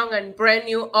to crown a brand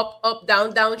new up,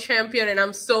 down, down champion, and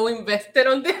I'm so invested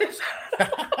on this.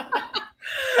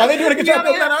 Are they doing a good job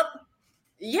building that up?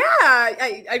 Yeah,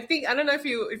 I think I don't know if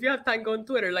you have time, go on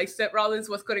Twitter. Like Seth Rollins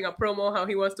was cutting a promo how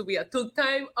he wants to be a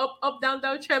 2-time up, down,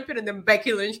 down champion, and then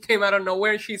Becky Lynch came out of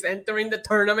nowhere and she's entering the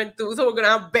tournament too. So we're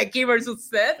gonna have Becky versus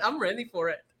Seth. I'm ready for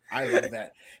it. I love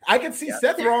that. I could see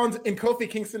Seth Rollins and Kofi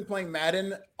Kingston playing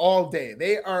Madden all day.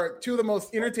 They are two of the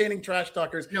most entertaining trash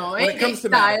talkers when it comes to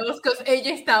Madden. Because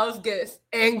AJ Styles gets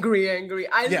angry.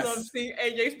 I love seeing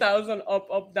AJ Styles on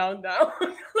up, down, down.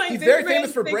 Like, he's very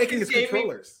famous for breaking his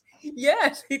controllers.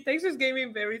 Yes, he takes his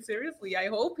gaming very seriously. I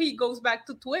hope he goes back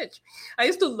to Twitch. I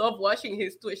used to love watching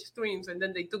his Twitch streams, and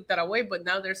then they took that away. But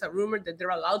now there's a rumor that they're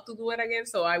allowed to do it again.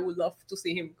 So I would love to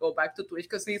see him go back to Twitch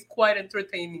because he's quite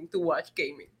entertaining to watch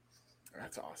gaming.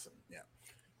 That's awesome. Yeah.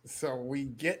 So we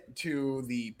get to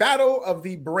the Battle of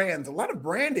the Brands. A lot of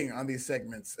branding on these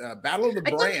segments. Battle of the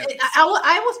Brands.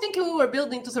 I was thinking we were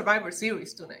building to Survivor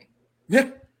Series tonight.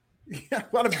 Yeah. Yeah,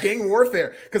 a lot of gang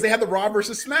warfare because they had the Raw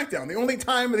versus SmackDown. The only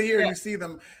time of the year you see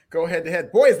them go head to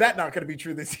head. Boy, is that not going to be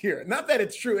true this year. Not that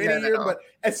it's true any year, but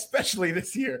especially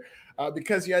this year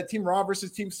because you had Team Raw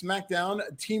versus Team SmackDown.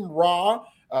 Team Raw,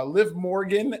 Liv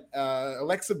Morgan,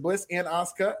 Alexa Bliss, and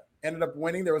Asuka ended up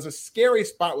winning. There was a scary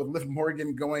spot with Liv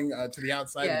Morgan going to the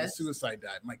outside of the suicide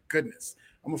dive. My goodness,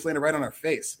 almost landed right on her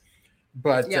face.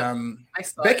 But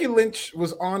Becky Lynch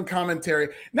was on commentary.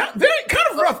 Now, very kind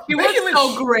of rough. Becky Lynch,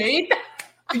 so great.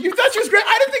 You thought she was great?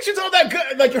 I didn't think she was all that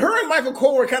good. Like her and Michael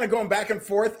Cole were kind of going back and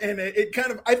forth, and it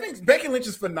kind of. I think Becky Lynch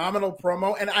is phenomenal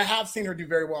promo, and I have seen her do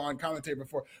very well on commentary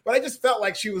before. But I just felt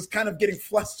like she was kind of getting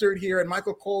flustered here, and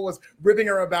Michael Cole was ribbing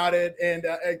her about it, and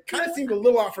it kind of seemed a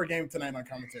little off her game tonight on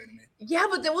commentary to me. Yeah,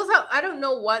 but there was I don't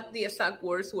know what the exact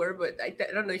words were, but I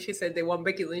don't know if she said they want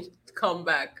Becky Lynch to come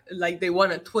back, like they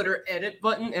want a Twitter edit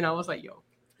button, and I was like, yo,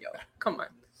 come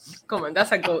on,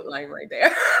 that's a GOAT line right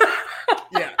there.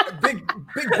 Yeah, big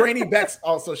brainy Bex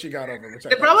also she got over.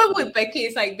 The problem with Becky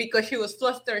is like because she was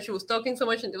flustered, she was talking so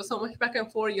much, and there was so much back and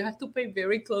forth. You have to pay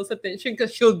very close attention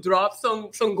because she'll drop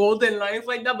some golden lines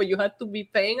like that, but you have to be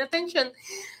paying attention.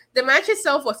 The match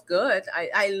itself was good.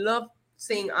 I love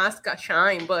seeing Asuka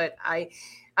shine, but I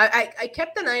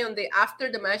kept an eye on the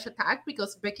after the match attack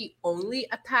because Becky only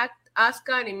attacked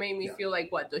Asuka, and it made me feel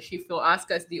like, what does she feel?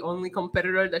 Asuka is the only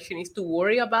competitor that she needs to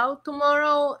worry about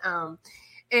tomorrow.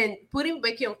 And putting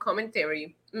Becky on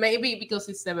commentary, maybe because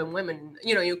it's 7 women,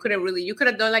 you could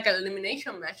have done like an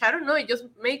elimination match. I don't know. It just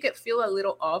make it feel a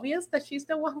little obvious that she's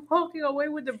the one walking away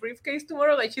with the briefcase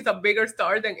tomorrow. Like she's a bigger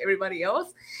star than everybody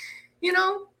else.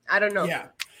 I don't know.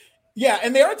 Yeah,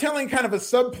 and they are telling kind of a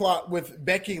subplot with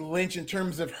Becky Lynch in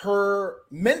terms of her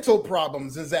mental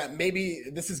problems is that maybe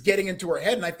this is getting into her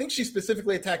head. And I think she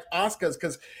specifically attacked Asuka's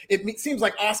because it seems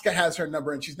like Asuka has her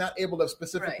number and she's not able to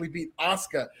specifically beat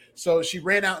Asuka. So she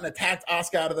ran out and attacked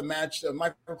Asuka out of the match.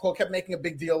 Michael Cole kept making a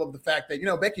big deal of the fact that,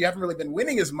 Becky, you haven't really been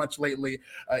winning as much lately.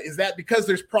 Is that because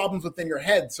there's problems within your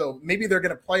head? So maybe they're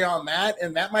going to play on that,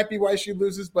 and that might be why she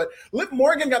loses. But Liv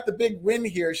Morgan got the big win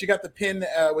here. She got the pin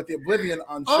with the Oblivion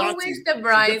on Shotzi. Always the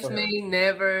bridesmaid,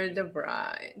 never the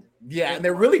bride. Yeah, and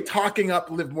they're really talking up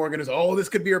Liv Morgan as, this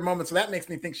could be her moment. So that makes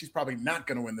me think she's probably not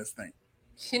going to win this thing.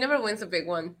 She never wins a big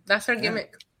one. That's her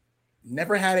gimmick.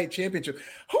 Never had a championship.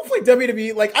 Hopefully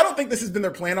WWE, I don't think this has been their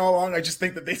plan all along. I just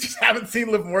think that they just haven't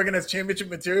seen Liv Morgan as championship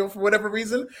material for whatever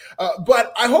reason.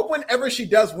 But I hope whenever she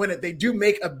does win it, they do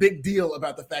make a big deal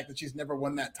about the fact that she's never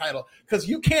won that title. Because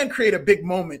you can create a big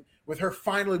moment with her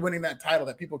finally winning that title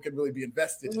that people could really be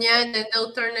invested in. Yeah, and then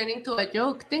they'll turn it into a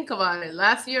joke. Think about it.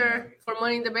 Last year for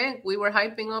Money in the Bank, we were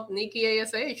hyping up Nikki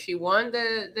ASH. She won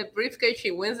the briefcase. She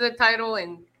wins the title.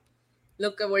 And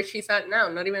look at where she's at now,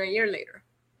 not even a year later.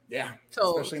 Yeah,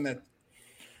 especially in that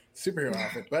superhero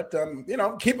outfit. But,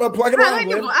 keep plugging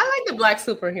along. I like the black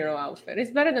superhero outfit.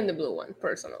 It's better than the blue one,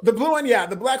 personally. The blue one,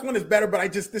 the black one is better,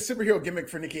 but the superhero gimmick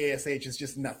for Nikki ASH is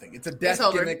just nothing. It's a death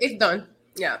gimmick. It's done.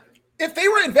 Yeah. If they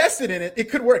were invested in it, it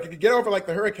could work. It could get over like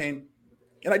the Hurricane.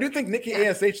 And I do think Nikki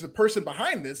ASH, the person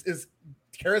behind this, is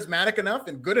charismatic enough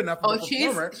and good enough of a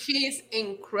performer. She's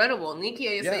incredible.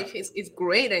 Nikki ASH is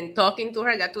great, and talking to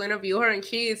her, I got to interview her, and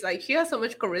she has so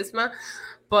much charisma.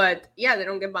 But they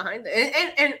don't get behind it.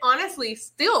 And honestly,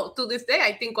 still to this day,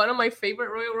 I think one of my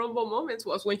favorite Royal Rumble moments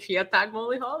was when she attacked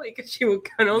Molly Holly because she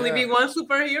can only be one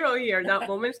superhero here. That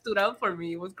moment stood out for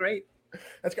me. It was great.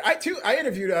 That's great. I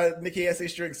interviewed Nikki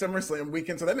ASH during SummerSlam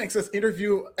weekend, so that makes us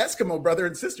interview Eskimo brother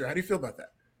and sister. How do you feel about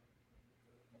that?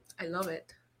 I love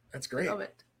it. That's great. I love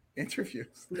it.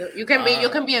 Interviews. You can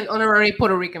be an honorary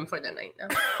Puerto Rican for the night now.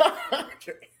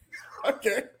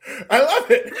 Okay, I love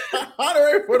it.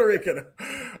 Honorary Puerto Rican.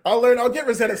 I'll get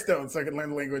Rosetta Stone so I can learn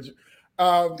the language.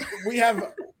 We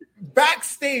have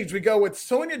backstage. We go with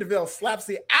Sonya Deville slaps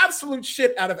the absolute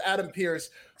shit out of Adam Pearce,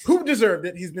 who deserved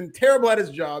it. He's been terrible at his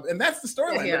job, and that's the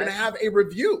storyline. Yeah. We're going to have a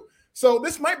review. So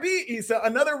this might be, Issa,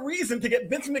 another reason to get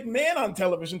Vince McMahon on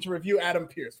television to review Adam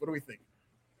Pearce. What do we think?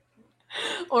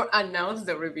 Or announce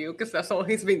the review, because that's all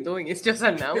he's been doing. He's just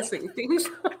announcing things.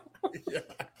 Yeah.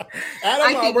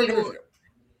 Adam,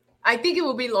 I think it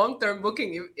will be long-term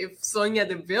booking if Sonya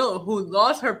Deville, who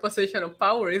lost her position of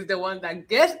power, is the one that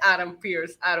gets Adam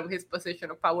Pearce out of his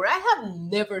position of power. I have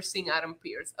never seen Adam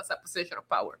Pearce as a position of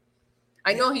power.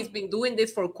 I know he's been doing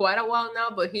this for quite a while now,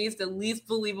 but he's the least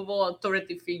believable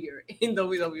authority figure in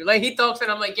WWE. Like, he talks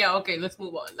and I'm like, yeah, okay, let's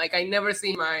move on. Like, I never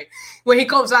see when he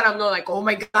comes out, I'm not like, oh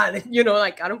my God,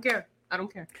 like, I don't care.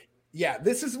 Yeah,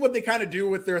 this is what they kind of do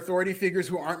with their authority figures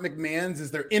who aren't McMahons, is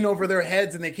they're in over their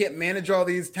heads and they can't manage all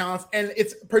these talents. And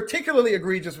it's particularly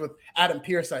egregious with Adam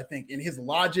Pearce, I think, in his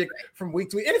logic from week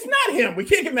to week. And it's not him. We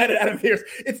can't get mad at Adam Pearce.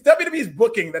 It's WWE's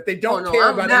booking that they don't care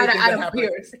about anything that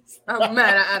happens. I'm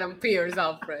mad at Adam Pearce,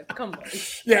 Alfred. Come on.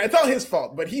 Yeah, it's all his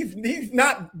fault, but he's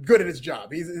not good at his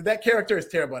job. That character is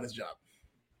terrible at his job.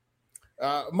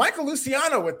 Michael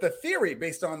Luciano with the theory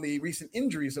based on the recent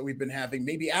injuries that we've been having.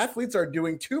 Maybe athletes are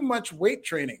doing too much weight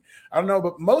training. I don't know,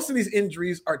 but most of these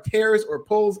injuries are tears or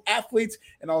pulls. Athletes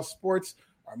in all sports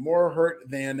are more hurt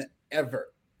than ever.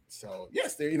 So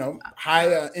yes, they're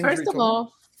high injury.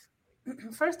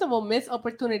 First of all, missed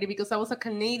opportunity because that was a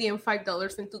Canadian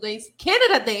 $5 in today's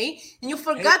Canada Day, and you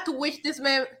forgot to wish this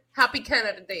man Happy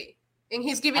Canada Day, and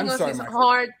he's giving us his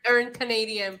hard-earned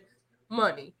Canadian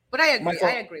money. But I agree. Michael,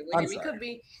 I agree with him.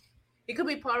 It could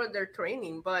be part of their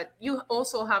training, but you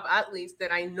also have athletes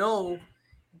that I know,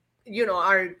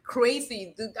 are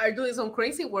crazy, are doing some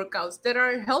crazy workouts that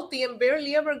are healthy and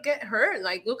barely ever get hurt.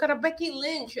 Like, look at a Becky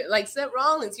Lynch, like Seth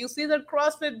Rollins. You see their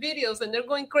CrossFit videos and they're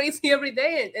going crazy every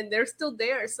day and they're still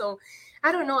there. So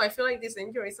I don't know. I feel like these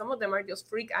injuries, some of them are just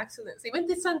freak accidents. Even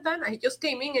this Santana, he just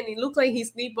came in and it looked like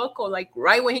his knee buckled, like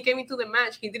right when he came into the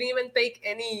match. He didn't even take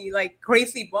any like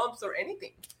crazy bumps or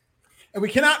anything. And we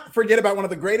cannot forget about one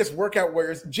of the greatest workout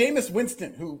warriors, Jameis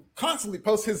Winston, who constantly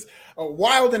posts his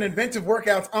wild and inventive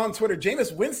workouts on Twitter.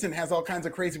 Jameis Winston has all kinds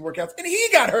of crazy workouts, and he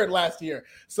got hurt last year.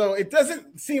 So it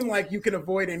doesn't seem like you can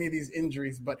avoid any of these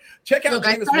injuries. But check out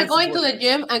Jameis Winston. I started going to the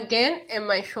gym again, and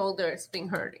my shoulder has been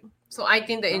hurting. So I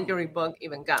think the injury bug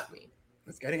even got me.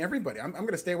 It's getting everybody. I'm going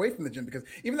to stay away from the gym because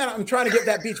even though I'm trying to get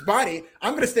that beach body,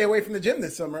 I'm going to stay away from the gym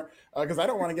this summer because I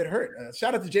don't want to get hurt.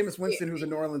 Shout out to Jameis Winston, who's a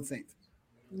New Orleans Saint.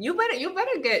 You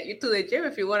better get to the gym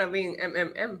if you want to be in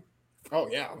MMM. Oh,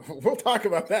 yeah. We'll talk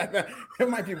about that. It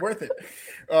might be worth it.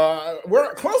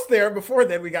 We're close there. Before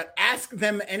then, we got Ask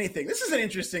Them Anything. This is an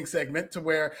interesting segment to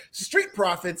where Street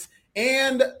Profits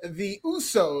and the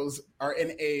Usos are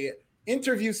in a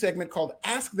interview segment called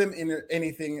Ask Them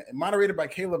Anything, moderated by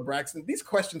Caleb Braxton. These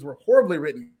questions were horribly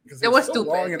written because they were so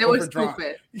long and overdrawn.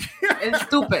 It's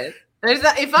stupid.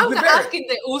 If I'm asking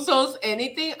the Usos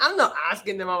anything, I'm not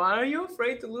asking them, are you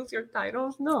afraid to lose your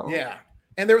titles? No. Yeah.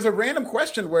 And there was a random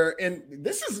question and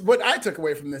this is what I took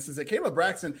away from this, is that Caleb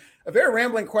Braxton, a very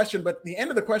rambling question, but the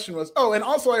end of the question was, and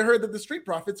also I heard that the Street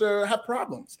Profits have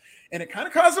problems. And it kind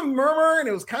of caused a murmur, and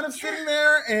it was kind of sitting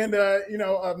there. And,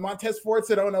 Montez Ford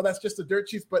said, oh, no, that's just a dirt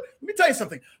sheet. But let me tell you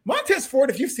something. Montez Ford,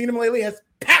 if you've seen him lately, has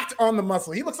packed on the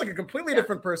muscle. He looks like a completely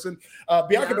different person.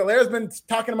 Bianca Belair has been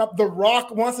talking about The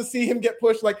Rock wants to see him get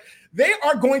pushed. Like, they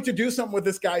are going to do something with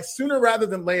this guy sooner rather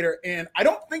than later. And I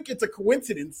don't think it's a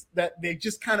coincidence that they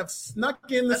just kind of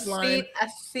snuck in this line. A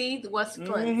seed was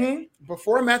planted.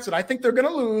 Before a match that I think they're going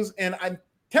to lose. And I'm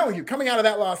telling you, coming out of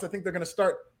that loss, I think they're going to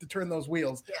start to turn those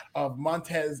wheels of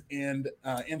Montez and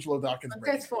Angelo Dawkins.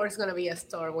 Montez Ford is going to be a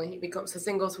star when he becomes a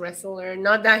singles wrestler.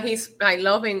 Not that I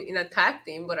love him in a tag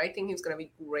team, but I think he's going to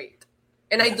be great.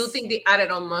 And I do think the added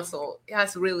on muscle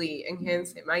has really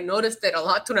enhanced him. I noticed it a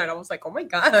lot tonight. I was like, oh my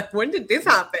God, when did this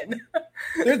happen?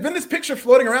 There's been this picture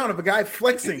floating around of a guy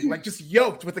flexing, like just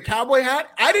yoked with a cowboy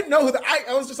hat. I didn't know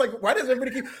I was just like, why does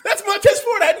everybody that's Montez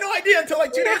Ford. I had no idea until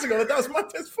like 2 days ago that was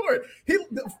Montez Ford.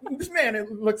 This man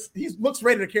looks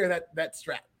ready to carry that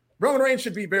strap. Roman Reigns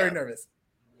should be very nervous.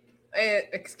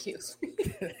 Excuse me.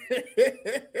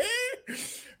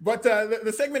 But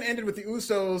the segment ended with the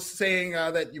Usos saying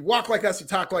that you walk like us, you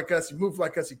talk like us, you move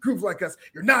like us, you groove like us,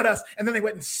 you're not us. And then they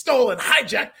went and stole and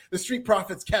hijacked the Street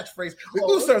Profits catchphrase. The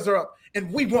Usos are up,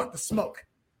 and we want the smoke.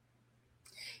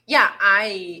 Yeah,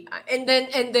 and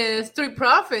the Street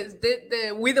Profits,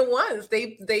 we the ones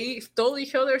they stole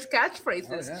each other's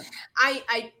catchphrases. Oh,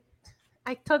 yeah.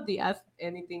 I thought the Ask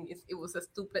Anything it was a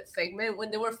stupid segment.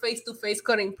 When they were face to face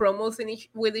cutting promos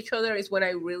with each other is when I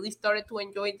really started to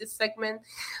enjoy this segment.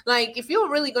 Like, if you're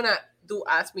really gonna do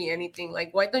Ask Me Anything,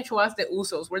 like, why don't you ask the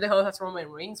Usos? Where the hell has Roman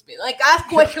Reigns been? Like, ask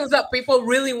questions that people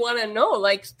really want to know.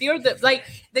 Like, steer the like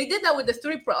they did that with the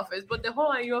Street Profits, but the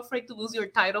whole "Are you afraid to lose your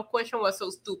title?" question was so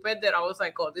stupid that I was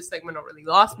like, oh, this segment already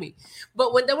lost me.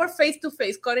 But when they were face to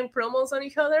face cutting promos on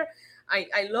each other,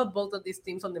 I love both of these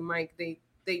teams on the mic.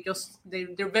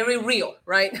 They're very real,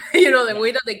 right? The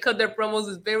way that they cut their promos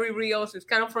is very real. So it's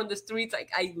kind of from the streets.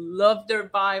 Like, I love their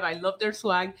vibe. I love their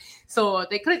swag. So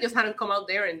they could have just had them come out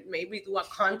there and maybe do a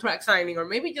contract signing, or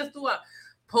maybe just do a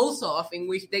post off in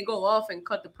which they go off and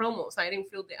cut the promos. I didn't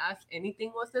feel the Ask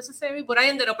Anything was necessary, but I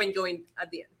ended up enjoying at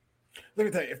the end. Let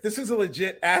me tell you, if this is a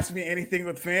legit Ask Me Anything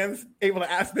with fans, able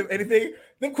to ask them anything,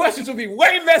 the questions will be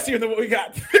way messier than what we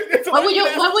got. What would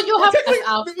you have as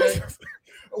outfit?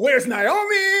 Where's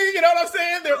Naomi? You know what I'm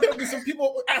saying? There'll be some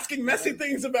people asking messy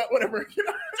things about whatever.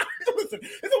 Listen,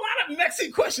 there's a lot of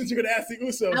messy questions you're going to ask the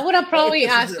Usos. I would have probably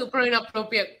asked super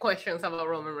inappropriate questions about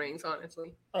Roman Reigns,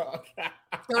 honestly. Oh, okay.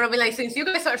 I would have been like, since you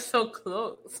guys are so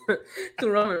close to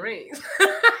Roman Reigns.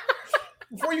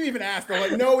 Before you even ask, they're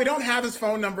like, no, we don't have his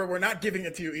phone number. We're not giving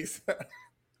it to you, Issa.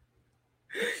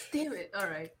 Damn it. All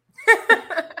right.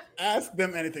 Ask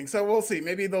them anything. So we'll see.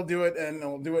 Maybe they'll do it and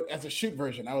they'll do it as a shoot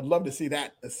version. I would love to see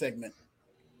that a segment.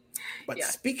 But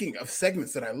Speaking of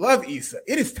segments that I love, Issa,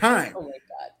 it is time. Oh my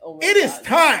God. It is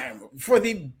time for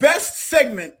the best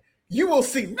segment you will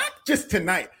see, not just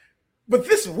tonight, but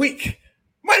this week.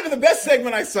 Might have been the best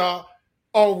segment I saw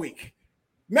all week.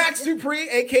 Max Dupree,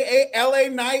 a.k.a. LA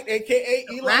Knight,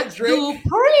 a.k.a. Eli Max Drake.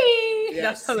 Dupree!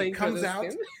 Yes, that's how he comes out.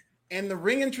 And the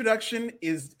ring introduction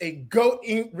is a GOAT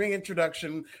ring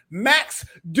introduction. Max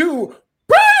Dupree!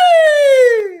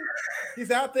 He's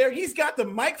out there. He's got the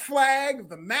mic flag,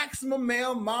 the Maximum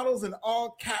Male Models in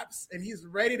all caps, and he's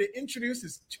ready to introduce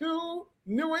his two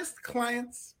newest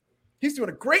clients. He's doing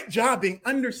a great job being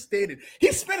understated.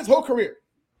 He spent his whole career,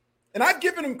 and I've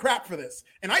given him crap for this,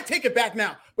 and I take it back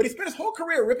now, but he spent his whole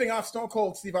career ripping off Stone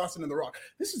Cold Steve Austin and The Rock.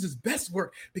 This is his best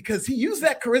work because he used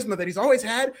that charisma that he's always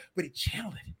had, but he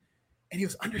channeled it. And he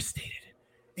was understated.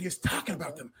 And he was talking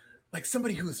about them like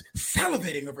somebody who was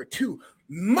salivating over two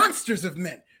monsters of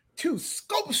men, two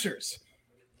sculptures.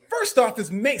 First off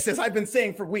is Mace, as I've been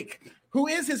saying for a week, who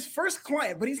is his first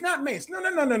client, but he's not Mace.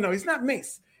 No. He's not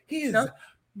Mace. He is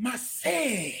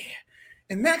Massey.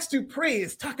 And Max Dupree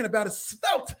is talking about a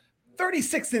svelte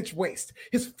 36-inch waist,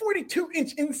 his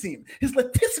 42-inch inseam, his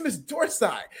latissimus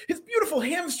dorsi, his beautiful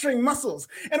hamstring muscles,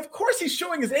 and of course he's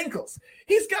showing his ankles.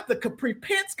 He's got the capri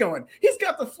pants going. He's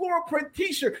got the floral print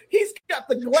t-shirt. He's got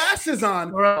the glasses on.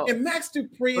 Bro. And Max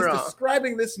Dupree is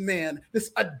describing this man,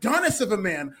 this Adonis of a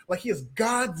man, like he is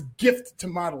God's gift to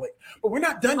modeling. But we're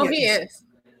not done yet. Oh, he is.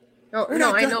 No,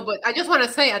 I know, but I just want to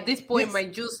say at this point, my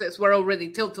juices were already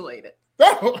titillated. We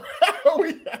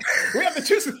have the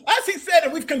juices. As he said,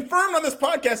 and we've confirmed on this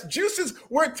podcast, juices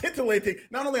were titillating,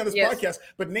 not only on this podcast,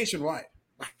 but nationwide.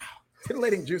 Wow.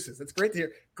 Titillating juices. That's great to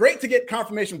hear. Great to get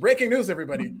confirmation. Breaking news,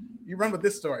 everybody. You run with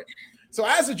this story. So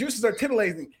as the juices are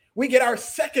titillating, we get our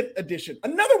second edition.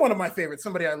 Another one of my favorites,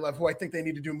 somebody I love, who I think they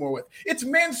need to do more with. It's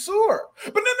Mansoor.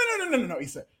 But no,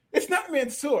 Issa. It's not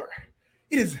Mansoor.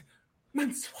 It is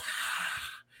Mansoor.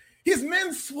 He's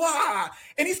Mansoor,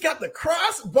 and he's got the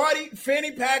cross-body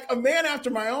fanny pack, a man after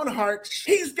my own heart.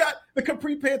 He's got the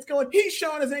capri pants going. He's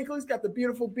showing his ankle. He's got the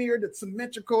beautiful beard that's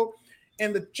symmetrical,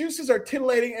 and the juices are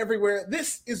titillating everywhere.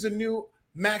 This is a new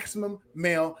Maximum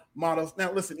Male Models.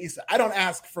 Now, listen, Issa, I don't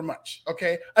ask for much,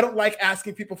 okay? I don't like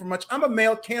asking people for much. I'm a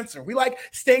male Cancer. We like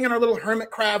staying in our little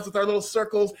hermit crabs with our little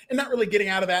circles and not really getting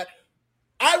out of that.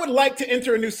 I would like to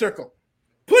enter a new circle.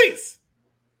 Please.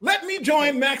 Let me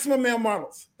join Maximum Male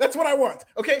Models. That's what I want,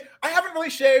 okay? I haven't really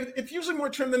shaved. It's usually more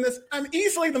trim than this. I'm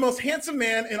easily the most handsome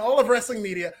man in all of wrestling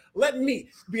media. Let me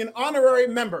be an honorary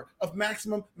member of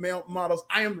Maximum Male Models.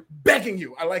 I am begging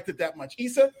you. I liked it that much.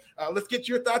 Issa, let's get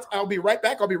your thoughts. I'll be right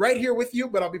back. I'll be right here with you,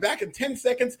 but I'll be back in 10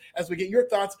 seconds as we get your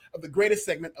thoughts of the greatest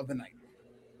segment of the night.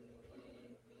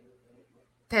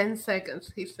 10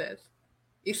 seconds, he says.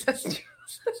 He says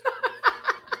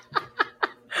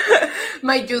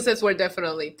my juices were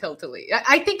definitely titillating.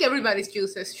 I think everybody's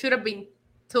juices should have been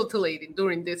titillating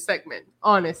during this segment.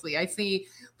 Honestly, I see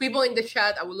people in the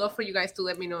chat. I would love for you guys to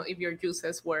let me know if your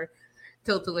juices were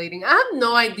titillating. I have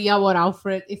no idea what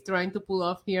Alfred is trying to pull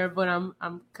off here, but I'm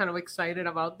kind of excited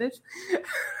about this.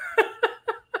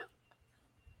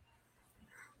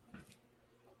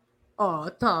 Oh,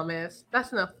 Thomas,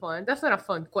 that's not fun. That's not a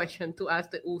fun question to ask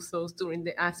the Usos during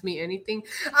the Ask Me Anything.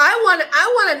 I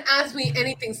want an Ask Me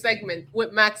Anything segment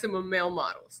with maximum male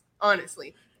models,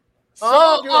 honestly.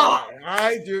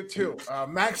 I do too.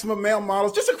 Maximum male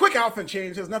models. Just a quick outfit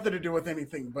change. Has nothing to do with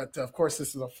anything. But of course,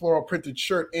 this is a floral printed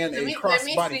shirt and a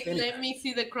crossbody. Let me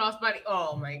see the crossbody.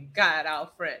 Oh my God,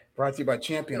 Alfred. Brought to you by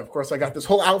Champion. Of course, I got this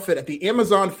whole outfit at the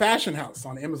Amazon Fashion House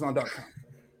on Amazon.com.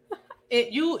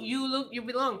 You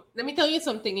belong. Let me tell you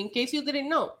something. In case you didn't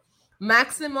know,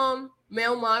 Maximum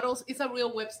Male Models is a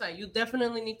real website. You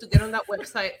definitely need to get on that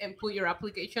website and put your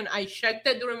application. I checked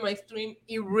it during my stream.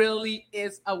 It really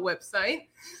is a website.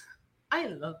 I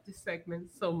love this segment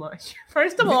so much.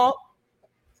 First of all,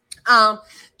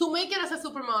 to make it as a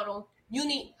supermodel, you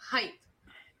need height.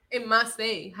 And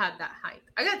Massey had that height.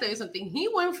 I gotta tell you something. He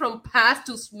went from pass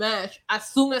to smash as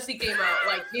soon as he came out.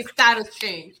 Like, his status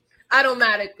changed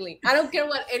automatically. I don't care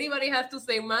what anybody has to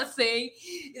say. Massey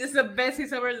is the best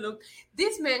he's ever looked.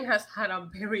 This man has had a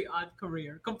very odd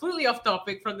career. Completely off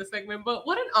topic from the segment, but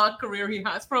what an odd career he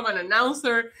has, from an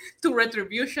announcer to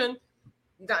Retribution.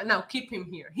 Now keep him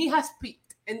here. He has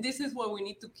peaked, and this is where we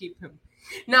need to keep him.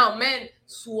 Now, man,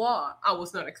 Swa, I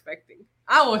was not expecting.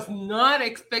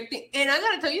 And I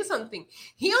gotta tell you something.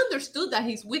 He understood that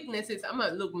his weakness is, I'm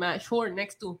gonna look Matt Short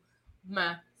next to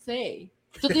Massey.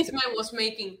 So this man was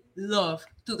making love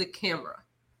to the camera.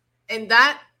 And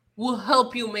that will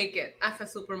help you make it as a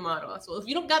supermodel as well. If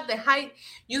you don't got the height,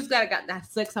 you just gotta got that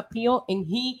sex appeal. And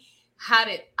he had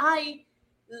it. I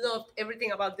loved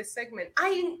everything about this segment.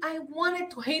 I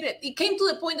wanted to hate it. It came to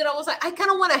the point that I was like, I kind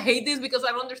of want to hate this because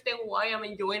I don't understand why I'm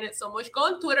enjoying it so much. Go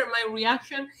on Twitter. My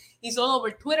reaction is all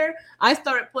over Twitter. I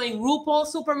started playing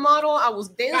RuPaul Supermodel. I was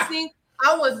dancing.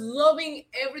 I was loving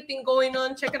everything going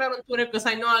on. Check it out on Twitter because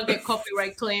I know I'll get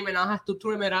copyright claim and I'll have to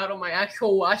trim it out on my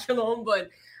actual watch alone.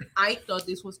 But I thought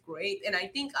this was great. And I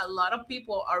think a lot of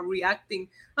people are reacting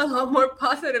a lot more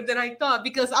positive than I thought,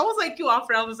 because I was like you,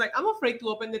 Alfred. I was like, I'm afraid to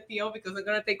open the TL because they're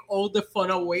going to take all the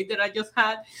fun away that I just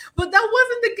had. But that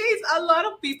wasn't the case. A lot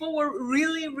of people were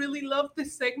really, really loved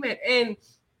this segment. And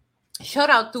shout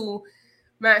out to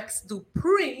Max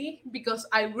Dupree, because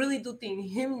I really do think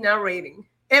him narrating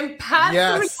and Pat's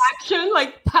reaction,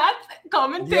 like Pat's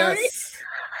commentary.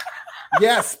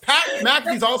 Yes, Pat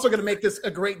McAfee's also going to make this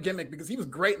a great gimmick because he was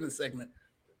great in the segment.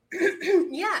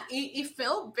 Yeah, it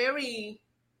felt very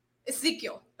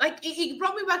Ezekiel. Like, it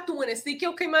brought me back to when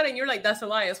Ezekiel came out and you're like, that's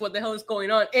Elias. What the hell is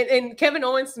going on? And Kevin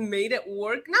Owens made it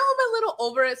work. Now I'm a little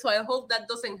over it, so I hope that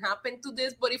doesn't happen to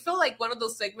this. But it felt like one of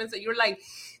those segments that you're like,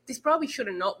 this probably should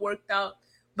have not worked out.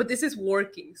 But this is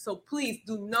working. So please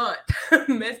do not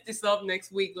mess this up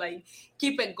next week. Like,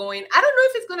 keep it going. I don't know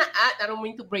if it's going to add, I don't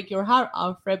mean to break your heart,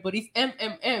 Alfred, but it's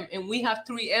MMM. And we have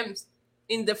 3 M's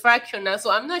in the fraction now.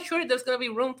 So I'm not sure if there's going to be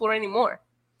room for any more.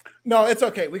 No, it's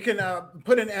okay. We can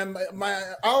put an M.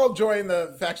 I'll join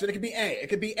the faction. It could be A. It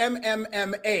could be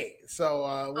MMMA.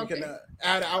 So we can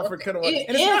add Alfred. And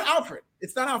it's not Alfred.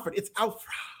 It's not Alfred. It's Alfred.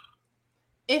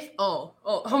 Oh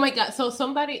my God. So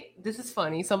somebody, this is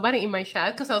funny. Somebody in my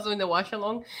chat, because I was doing the watch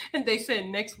along, and they said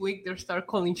next week they'll start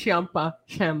calling Ciampa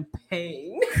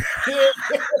champagne.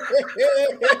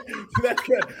 That's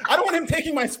good. I don't want him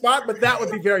taking my spot, but that would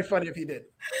be very funny if he did.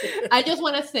 I just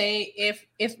want to say,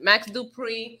 if Max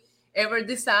Dupree ever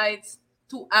decides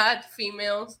to add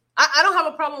females, I don't have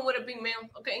a problem with it being male.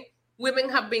 Okay, women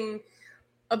have been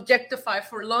objectified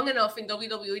for long enough in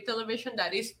WWE television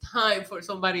that it's time for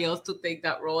somebody else to take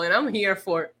that role, and I'm here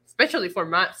for, especially for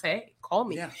Matt. Say, call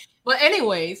me. Yeah. But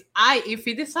anyways, if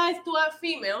he decides to add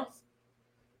females,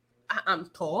 I'm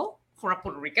tall. For a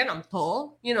Puerto Rican, I'm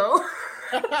tall. You know.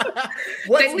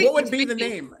 What would be the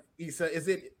name, Issa?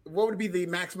 What would be the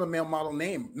maximum male model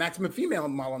name, maximum female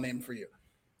model name for you?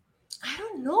 I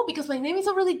don't know, because my name is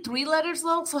already 3 letters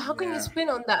long. So how can you spin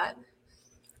on that?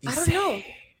 I don't know.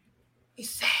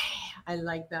 I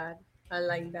like that.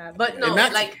 But no,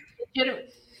 like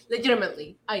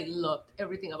legitimately, I loved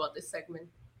everything about this segment.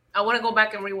 I want to go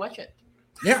back and rewatch it.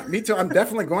 Yeah, me too. I'm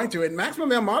definitely going to. And Maximum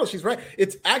Male Model, she's right.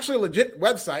 It's actually a legit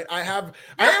website. I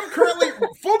am currently,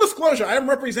 full disclosure, I am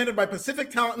represented by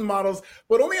Pacific Talent and Models,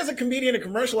 but only as a comedian and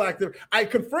commercial actor. I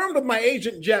confirmed with my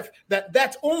agent, Jeff, that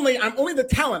I'm only the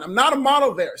talent. I'm not a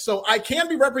model there. So I can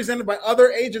be represented by other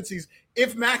agencies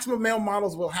if Maximum Male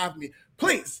Models will have me.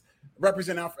 Please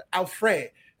represent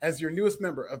Alfred as your newest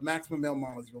member of Maximum Male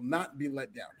Models. You will not be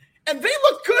let down. And they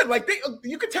look good. Like,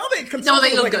 you could tell they consult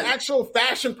with like an actual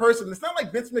fashion person. It's not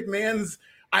like Vince McMahon's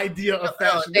idea of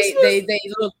fashion. They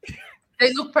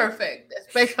look perfect,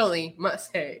 especially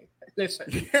Massey.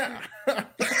 Listen. Yeah.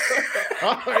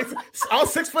 All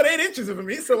 6'8" of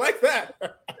me, so like that.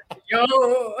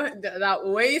 Yo, that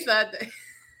waist, that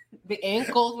the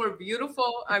ankles were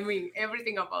beautiful. I mean,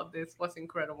 everything about this was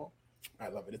incredible. I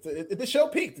love it. The show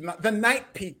peaked. The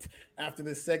night peaked after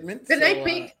this segment. The night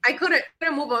peaked. I couldn't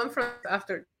move on from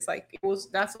after. It's like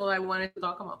that's all I wanted to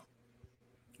talk about.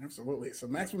 Absolutely. So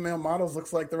Maximum Male Models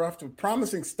looks like they're off to a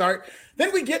promising start.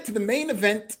 Then we get to the main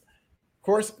event. Of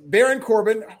course, Baron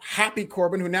Corbin, Happy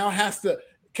Corbin, who now has to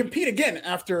compete again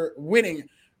after winning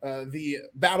the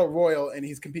Battle Royal, and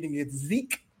he's competing against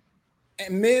Zeke,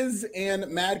 and Miz, and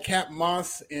Madcap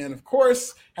Moss. And of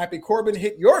course, Happy Corbin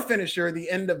hit your finisher, the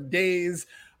End of Days.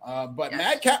 But yes.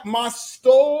 Madcap Moss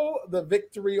stole the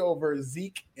victory over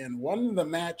Zeke and won the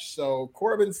match. So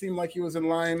Corbin seemed like he was in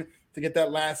line to get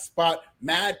that last spot.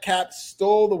 Madcap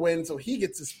stole the win, so he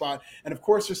gets a spot. And of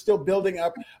course, they're still building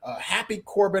up Happy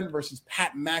Corbin versus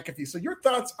Pat McAfee. So your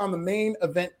thoughts on the main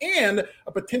event and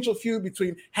a potential feud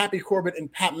between Happy Corbin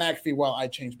and Pat McAfee while I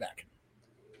change back.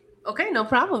 Okay, no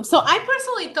problem. So I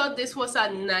personally thought this was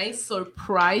a nice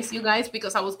surprise, you guys,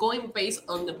 because I was going based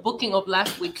on the booking of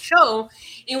last week's show,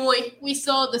 in which we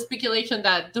saw the speculation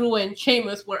that Drew and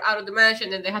Sheamus were out of the match,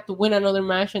 and then they had to win another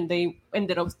match, and they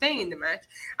ended up staying in the match.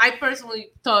 I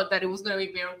personally thought that it was going to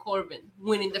be Baron Corbin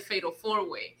winning the Fatal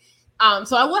 4-Way.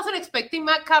 So I wasn't expecting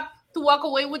Madcap to walk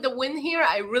away with the win here.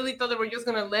 I really thought they were just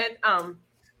going to let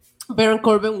Baron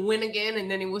Corbin win again, and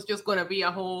then it was just going to be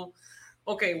a whole...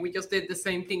 okay, we just did the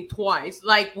same thing twice,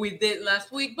 like we did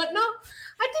last week. But no,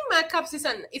 I think Madcaps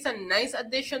is a nice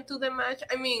addition to the match.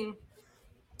 I mean,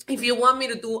 if you want me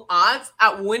to do odds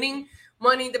at winning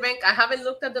Money in the Bank, I haven't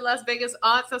looked at the Las Vegas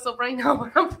odds as of right now,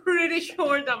 but I'm pretty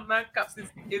sure that Madcaps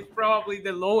is probably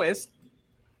the lowest.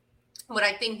 But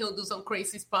I think he'll do some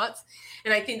crazy spots,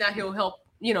 and I think that he'll help.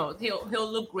 You know,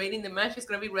 he'll look great in the match. He's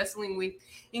going to be wrestling with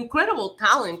incredible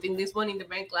talent in this Money in the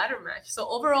Bank ladder match. So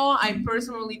overall, I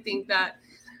personally think that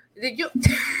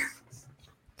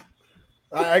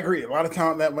I agree. A lot of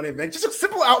talent in that Money in the Bank. Just a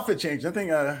simple outfit change. Nothing.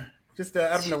 Just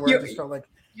out of nowhere. I just felt like.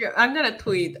 Yeah, I'm gonna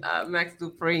tweet Max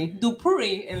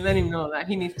Dupree, and let him know that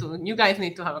he needs to. You guys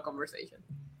need to have a conversation.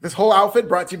 This whole outfit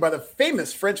brought to you by the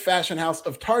famous French fashion house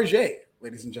of Target,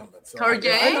 ladies and gentlemen. So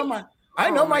Target.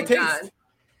 I know my taste. God.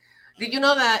 Did you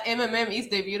know that MMM is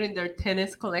debuting their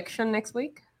tennis collection next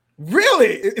week?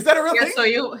 Really? Is that a real thing? So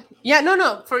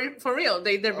for real.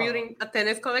 They're debuting a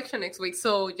tennis collection next week.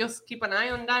 So just keep an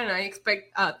eye on that, and I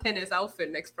expect a tennis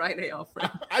outfit next Friday, Alfred.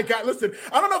 Listen,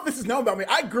 I don't know if this is known about me.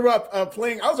 I grew up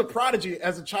playing. I was a prodigy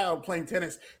as a child playing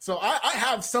tennis. So I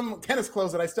have some tennis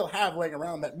clothes that I still have laying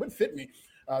around that would fit me.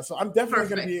 So I'm definitely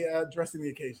going to be dressing the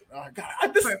occasion.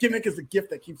 God, this gimmick is a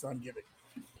gift that keeps on giving.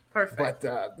 Perfect.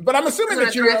 But I'm assuming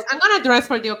that you're... I'm going to dress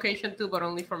for the occasion too, but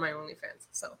only for my OnlyFans.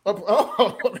 So.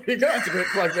 Oh, there you go. That's a great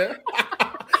plug there.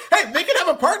 Hey, they can have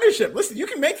a partnership. Listen, you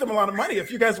can make them a lot of money if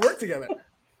you guys work together.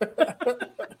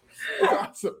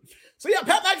 Awesome. So yeah,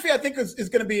 Pat McAfee, I think is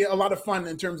going to be a lot of fun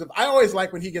in terms of, I always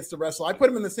like when he gets to wrestle. I put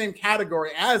him in the same category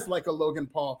as like a Logan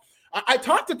Paul. I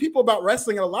talk to people about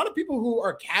wrestling, and a lot of people who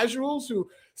are casuals who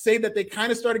say that they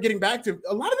kind of started getting back to,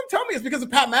 a lot of them tell me it's because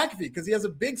of Pat McAfee, because he has a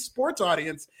big sports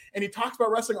audience and he talks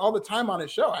about wrestling all the time on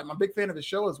his show. I'm a big fan of his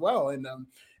show as well. And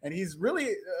he's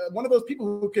really one of those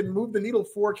people who can move the needle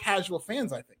for casual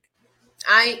fans, I think.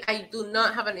 I do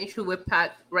not have an issue with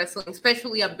Pat wrestling,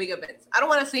 especially at big events. I don't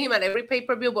want to see him at every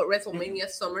pay-per-view, but WrestleMania,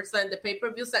 SummerSlam, the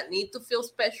pay-per-views that need to feel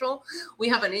special. We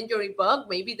have an injury bug.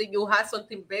 Maybe that you have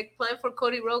something big planned for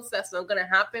Cody Rhodes. That's not going to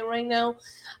happen right now.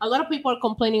 A lot of people are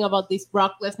complaining about this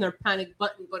Brock Lesnar panic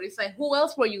button, but it's like, who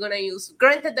else were you going to use?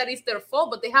 Granted, that is their fault,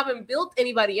 but they haven't built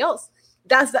anybody else.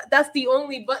 That's the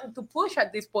only button to push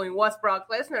at this point was Brock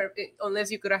Lesnar, unless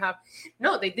you could have.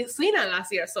 No, they did Cena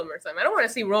last year at SummerSlam. I don't want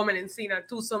to see Roman and Cena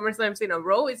 2 SummerSlams in a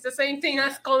row. It's the same thing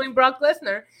as calling Brock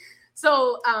Lesnar.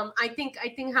 So I think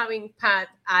having Pat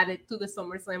added to the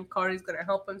SummerSlam card is going to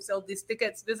help him sell these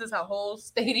tickets. This is a whole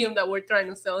stadium that we're trying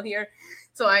to sell here.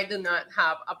 So I do not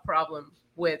have a problem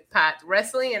with Pat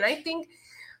wrestling. And I think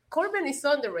Corbin is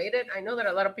so underrated. I know that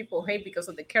a lot of people hate because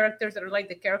of the characters that are like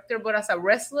the character, but as a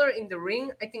wrestler in the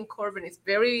ring, I think Corbin is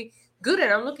very good,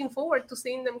 and I'm looking forward to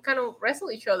seeing them kind of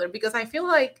wrestle each other, because I feel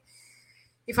like,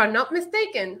 if I'm not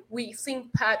mistaken, we've seen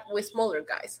Pat with smaller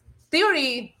guys.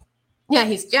 Theory, yeah,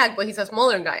 he's Jack, but he's a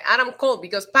smaller guy. Adam Cole,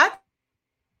 because Pat,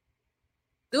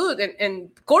 dude, and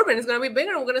Corbin is going to be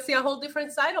bigger. We're going to see a whole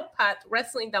different side of Pat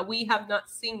wrestling that we have not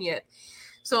seen yet.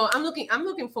 So I'm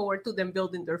looking forward to them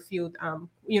building their feud,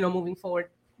 moving forward.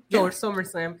 towards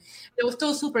SummerSlam. There was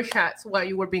 2 super chats while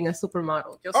you were being a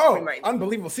supermodel. Just Oh, remind you.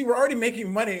 unbelievable. See, we're already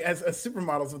making money as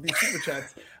supermodels with these super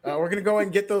chats. We're going to go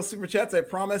and get those super chats, I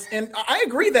promise. And I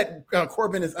agree that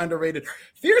Corbin is underrated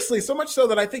fiercely, so much so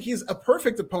that I think he's a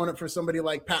perfect opponent for somebody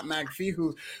like Pat McAfee,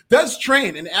 who does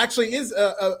train and actually is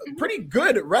a pretty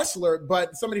good wrestler,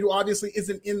 but somebody who obviously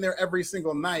isn't in there every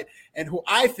single night and who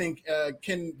I think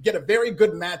can get a very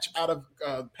good match out of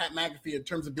Pat McAfee in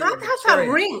terms of being able to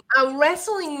train. A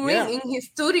wrestling ring in his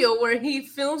studio where he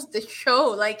films the show.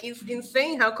 Like, it's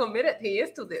insane how committed he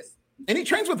is to this. And he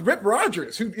trains with Rip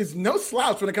Rogers, who is no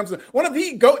slouch when it comes to one of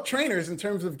the GOAT trainers in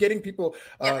terms of getting people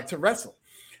to wrestle.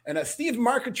 And Steve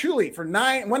Marcachuli for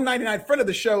 $1.99 friend of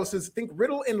the show says, think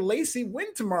Riddle and Lacey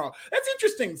win tomorrow. That's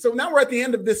interesting. So now we're at the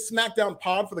end of this SmackDown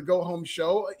pod for the Go Home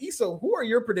show. Iso, who are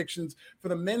your predictions for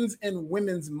the men's and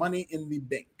women's Money in the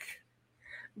Bank?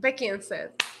 Becky and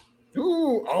Seth.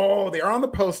 Ooh, they are on the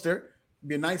poster.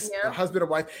 Be a nice husband or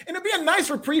wife. And it'd be a nice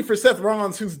reprieve for Seth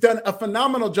Rollins, who's done a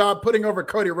phenomenal job putting over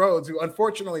Cody Rhodes, who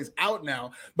unfortunately is out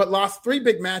now, but lost 3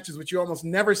 big matches, which you almost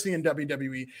never see in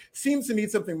WWE. Seems to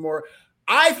need something more.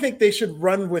 I think they should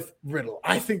run with Riddle.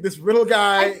 I think this Riddle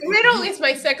guy. Riddle is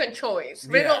my second choice.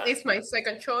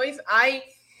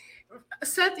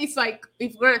 Seth is like,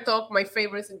 if we're gonna talk my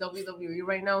favorites in WWE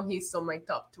right now, he's on my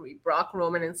top 3. Brock,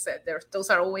 Roman, and Seth. Those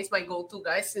are always my go-to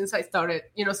guys since I started,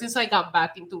 since I got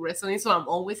back into wrestling. So I'm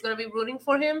always gonna be rooting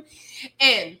for him.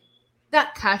 And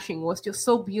that cashing was just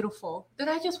so beautiful that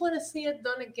I just want to see it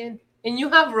done again. And you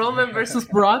have Roman versus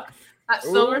Brock at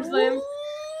SummerSlam.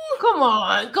 Come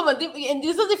on. And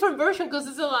this is a different version because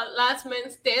it's a last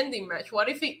man standing match. What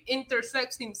if he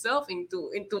intersects himself into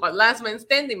a last man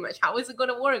standing match? How is it going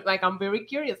to work? Like, I'm very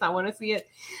curious. I want to see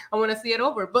it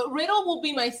over. But Riddle will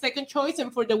be my second choice,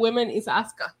 and for the women is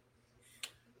Asuka.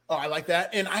 Oh, I like that.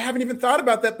 And I haven't even thought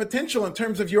about that potential in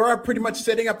terms of you are pretty much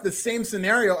setting up the same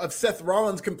scenario of Seth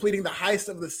Rollins completing the heist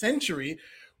of the century,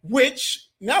 which,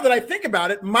 now that I think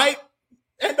about it, might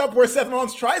end up where Seth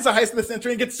Rollins tries a heist of the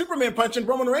century and gets Superman punch and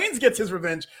Roman Reigns gets his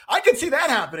revenge. I could see that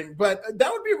happening, but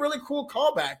that would be a really cool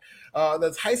callback.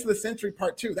 That's Heist of the Century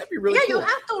Part 2. That'd be really cool. Yeah, you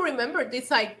have to remember this,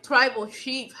 like, tribal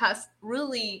chief has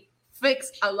really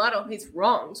fixed a lot of his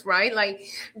wrongs, right? Like,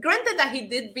 granted that he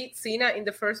did beat Cena in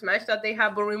the first match that they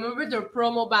had, but remember their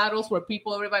promo battles where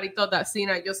everybody thought that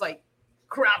Cena just, like,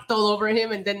 crapped all over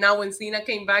him, and then now when Cena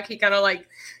came back, he kind of like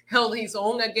held his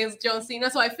own against John Cena.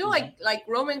 So I feel like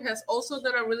Roman has also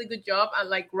done a really good job at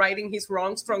like righting his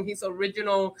wrongs from his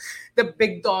original the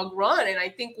big dog run. And I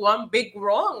think one big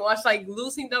wrong was like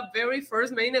losing the very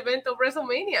first main event of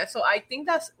WrestleMania. So I think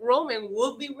that Roman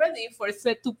will be ready for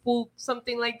Seth to pull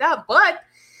something like that. But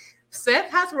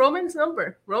Seth has Roman's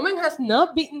number. Roman has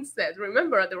not beaten Seth.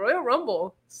 Remember, at the Royal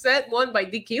Rumble, Seth won by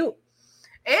DQ.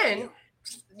 And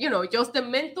just the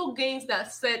mental games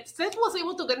that Seth was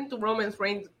able to get into Roman's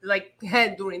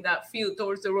head during that feud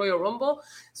towards the Royal Rumble.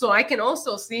 So I can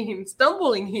also see him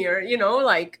stumbling here,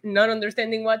 like not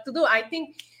understanding what to do. I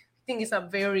think it's a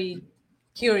very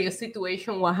curious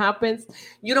situation. What happens?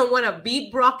 You don't want to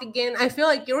beat Brock again. I feel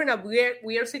like you're in a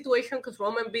weird situation because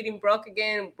Roman beating Brock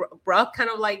again. Brock kind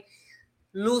of like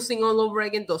losing all over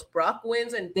again. Does Brock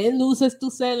wins and then loses to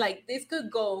Seth? Like, this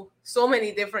could go so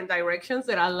many different directions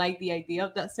that I like the idea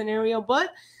of that scenario.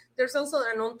 But there's also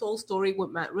an untold story with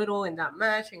Matt Riddle in that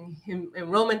match and him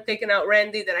and Roman taking out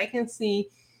Randy that I can see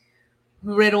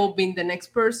Riddle being the next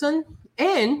person.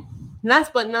 And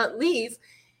last but not least,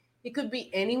 it could be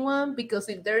anyone, because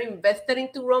if they're invested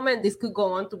into Roman, this could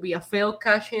go on to be a failed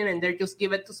cash-in and they're just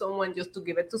give it to someone just to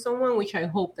give it to someone, which I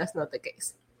hope that's not the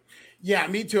case. Yeah,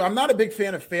 me too. I'm not a big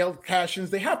fan of failed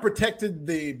cash-ins. They have protected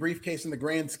the briefcase in the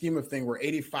grand scheme of thing where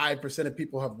 85% of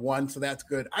people have won, so that's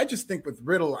good. I just think with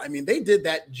Riddle, I mean, they did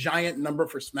that giant number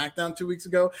for SmackDown 2 weeks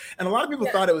ago, and a lot of people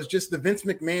thought it was just the Vince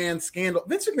McMahon scandal.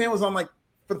 Vince McMahon was on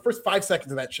for the first 5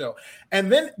 seconds of that show.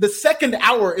 And then the second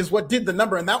hour is what did the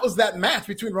number. And that was that match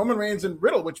between Roman Reigns and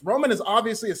Riddle, which Roman is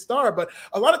obviously a star. But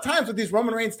a lot of times with these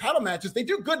Roman Reigns title matches, they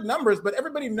do good numbers, but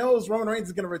everybody knows Roman Reigns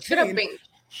is going to retain.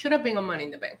 Should have been on Money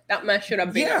in the Bank. That match should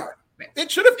have been. Yeah.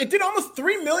 It should have. It did almost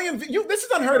 3 million. This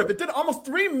is unheard of. It did almost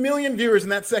 3 million viewers in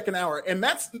that second hour, and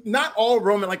that's not all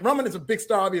Roman. Like, Roman is a big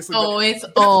star, obviously. Oh, it's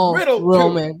all Riddle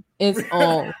Roman. Too. It's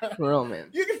all Roman.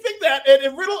 You can think that,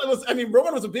 and Riddle.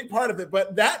 Roman was a big part of it,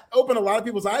 but that opened a lot of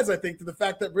people's eyes, I think, to the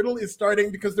fact that Riddle is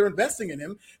starting, because they're investing in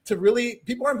him.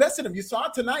 People are invested in him. You saw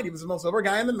it tonight. He was the most over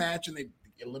guy in the match, and they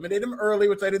eliminated him early,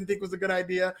 which I didn't think was a good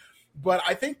idea. But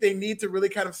I think they need to really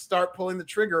kind of start pulling the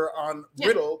trigger on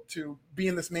Riddle to be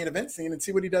in this main event scene and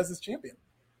see what he does as champion.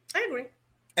 I agree.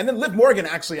 And then Liv Morgan,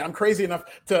 actually, I'm crazy enough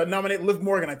to nominate Liv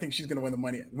Morgan. I think she's going to win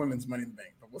the women's Money in the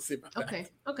Bank. But We'll see about that.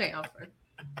 Okay, Alfred.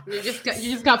 You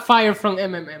just got fired from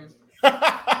MMM.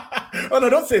 Oh no,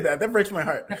 don't say that. That breaks my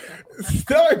heart.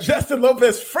 Stellar Justin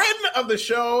Lopez, friend of the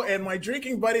show, and my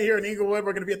drinking buddy here in Inglewood.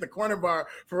 We're going to be at the corner bar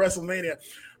for WrestleMania.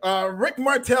 Rick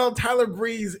Martel, Tyler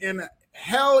Breeze, and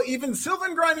hell, even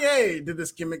Sylvain Grenier did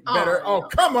this gimmick better. Oh,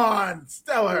 come on,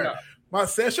 Stellar. No.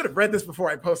 Marseille, I should have read this before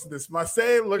I posted this.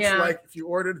 Marseille looks like if you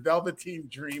ordered Velveteen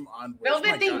Dream on Wish.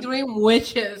 Velveteen Dream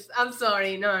Witches. I'm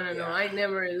sorry. No. I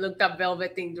never looked up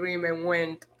Velveteen Dream and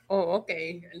went, oh,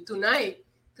 okay. And tonight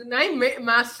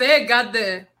Marseille got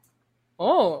the,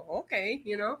 okay,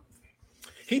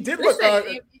 He did look.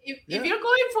 If you're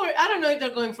going for, I don't know if they're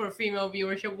going for female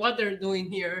viewership, what they're doing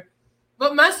here,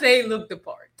 but Marseille looked the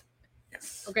part.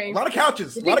 Yes. Okay. A lot of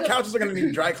couches. A lot of couches are going to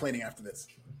need dry cleaning after this.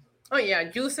 Oh, yeah.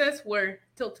 Juices were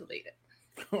titillated.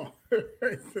 Oh,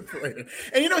 titillated.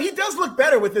 And, he does look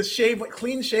better with this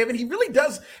clean shaven. He really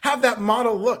does have that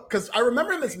model look. Because I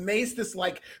remember him as Mace, this,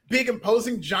 big,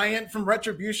 imposing giant from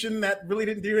Retribution that really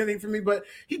didn't do anything for me. But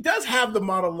he does have the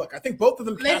model look. I think both of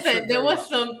them Listen, there was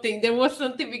something. There was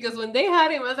something because when they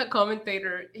had him as a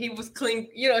commentator, he was clean.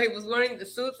 He was wearing the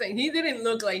suits and he didn't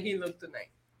look like he looked tonight.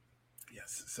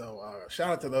 So shout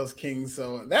out to those kings.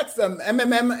 So that's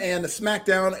MMM and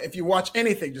SmackDown. If you watch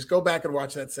anything, just go back and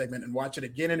watch that segment and watch it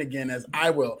again and again, as I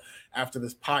will after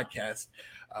this podcast.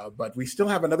 But we still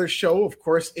have another show, of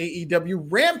course, AEW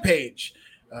Rampage,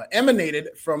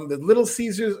 emanated from the Little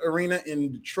Caesars Arena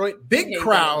in Detroit. Big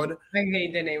crowd. I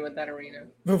hate the name of that arena.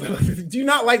 Do you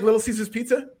not like Little Caesars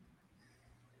pizza?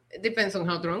 It depends on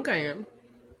how drunk I am.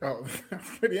 Oh,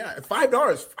 yeah.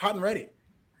 $5, hot and ready.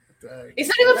 It's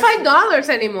not even $5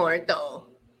 anymore, though.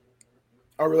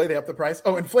 Oh, really? They upped the price?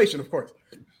 Oh, inflation, of course.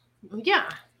 Yeah.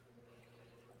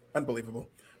 Unbelievable.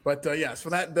 But yes,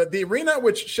 for that, the arena,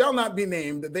 which shall not be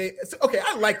named,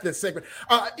 I like this segment.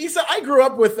 Issa, I grew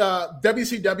up with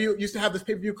WCW. It used to have this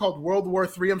pay-per-view called World War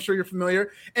III. I'm sure you're familiar.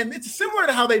 And it's similar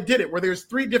to how they did it, where there's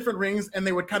 3 different rings and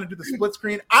they would kind of do the split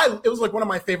screen. It was like one of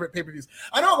my favorite pay-per-views.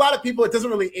 I know a lot of people, it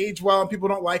doesn't really age well and people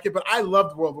don't like it, but I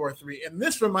loved World War III. And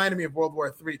this reminded me of World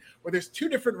War III, where there's 2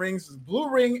 different rings. There's a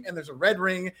blue ring and there's a red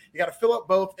ring. You got to fill up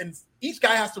both. And each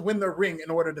guy has to win their ring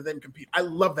in order to then compete. I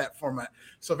love that format.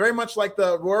 So very much like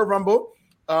the Royal Rumble.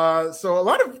 So a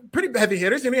lot of pretty heavy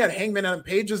hitters. You had Hangman Adam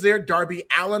Page was there. Darby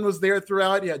Allin was there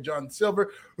throughout. You had John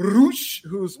Silver. Rush,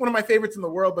 who's one of my favorites in the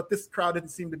world, but this crowd didn't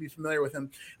seem to be familiar with him.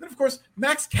 And then, of course,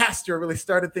 Max Caster really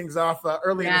started things off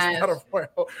early in this Battle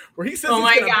Royal, where he says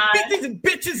he's going to beat these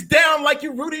bitches down like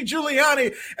you Rudy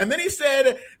Giuliani. And then he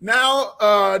said, now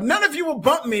none of you will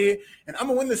bump me, and I'm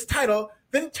going to win this title.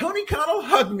 Then Tony Khan will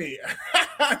hug me.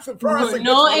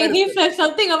 And he said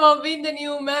something about being the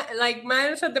new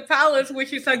Mans at the Palace,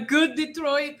 which is a good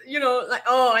Detroit,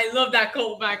 I love that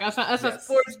callback. As a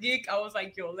sports geek, I was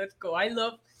like, yo, let's go. I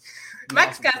love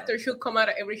Max Caster should come out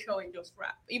of every show and just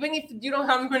rap. Even if you don't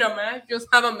have him in a match, just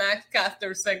have a Max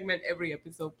Caster segment every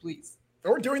episode, please.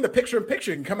 Or during the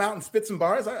picture-in-picture, you can come out and spit some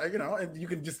bars, and you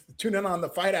can just tune in on the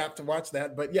Fight app to watch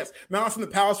that. But yes, Malice in the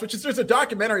Palace, there's a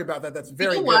documentary about that that's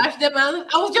very good. Did you watch the Malice?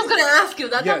 I was just going to ask you,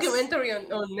 that documentary on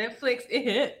Netflix, it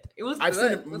hit. It was I've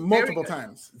good. seen it multiple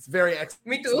times. It's very excellent.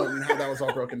 Me too. And how that was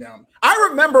all broken down. I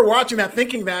remember watching that,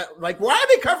 thinking that, why are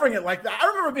they covering it like that? I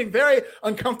remember being very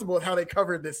uncomfortable with how they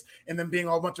covered this and them being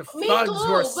all a bunch of thugs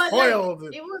who are spoiled.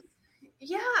 It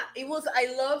was.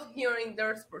 I love hearing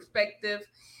their perspective.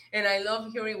 And I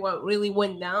love hearing what really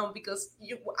went down because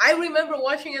I remember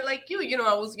watching it like you.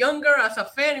 I was younger as a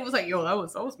fan. It was like, yo, that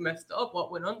was messed up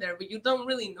what went on there. But you don't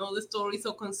really know the story.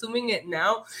 So consuming it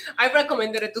now, I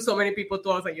recommended it to so many people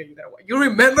too. I was like, yo, you gotta watch. You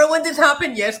remember when this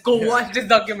happened? Yes, go watch this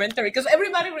documentary. Because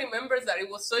everybody remembers that it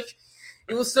was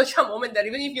such a moment that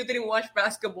even if you didn't watch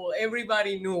basketball,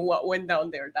 everybody knew what went down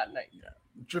there that night. Yeah.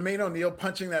 Jermaine O'Neal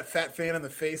punching that fat fan in the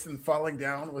face and falling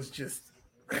down was just...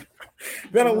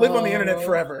 That'll live on the internet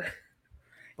forever.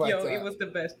 But, it was the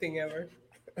best thing ever.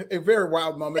 A very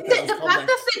wild moment. The fact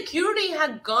that security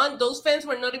had gone, those fans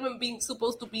were not even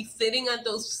supposed to be sitting at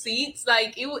those seats.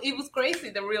 It was crazy,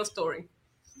 the real story.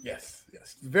 Yes.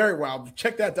 Very wild.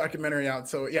 Check that documentary out.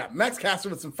 So, Max Caster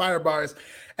with some fire bars.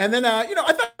 And then, I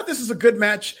thought this was a good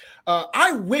match.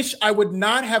 I wish I would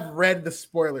not have read the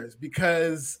spoilers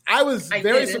because I was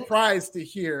very surprised to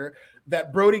hear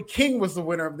that Brody King was the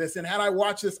winner of this. And had I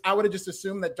watched this, I would have just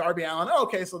assumed that Darby Allin,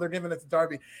 so they're giving it to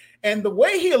Darby. And the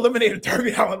way he eliminated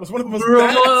Darby Allin was one of the most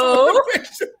badass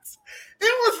eliminations.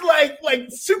 It was like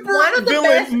super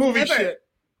villain movie shit.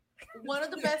 One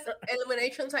of the best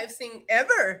eliminations I've seen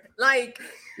ever. I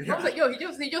was like, yo,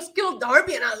 he just killed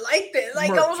Darby and I liked it.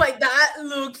 I was like, that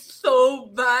looks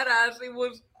so badass. It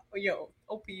was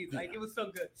OP, like it was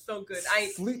so good.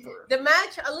 Sleeper. The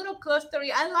match, a little clustery.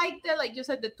 I liked it, like you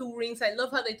said, the 2 rings. I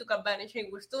love how they took advantage. Hey,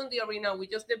 we're still in the arena. We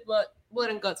just did blood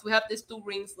and guts. We have these 2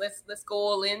 rings. Let's go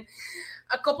all in.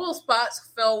 A couple of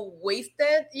spots felt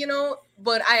wasted,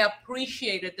 but I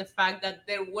appreciated the fact that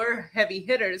there were heavy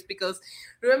hitters, because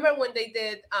remember when they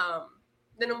did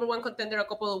the number 1 contender a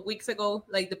couple of weeks ago,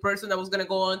 like the person that was going to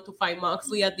go on to fight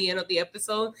Moxley at the end of the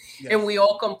episode, yes. And we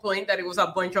all complained that it was a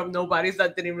bunch of nobodies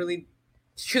that didn't really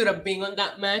should have been on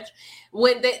that match.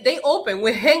 When they open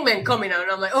with Hangman coming out,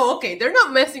 and I'm like, oh, okay, they're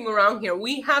not messing around here.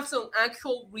 We have some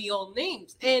actual real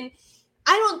names, and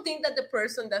I don't think that the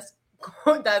person that's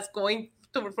going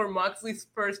for Moxley's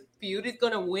first feud is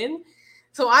gonna win.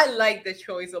 So I like the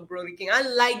choice of Brody King. I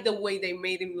like the way they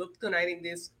made him look tonight in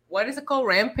this. What is it called?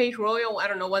 Rampage Royal? I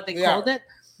don't know what they called it.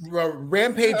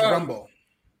 Rampage Rumble.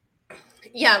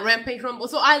 Yeah, Rampage Rumble.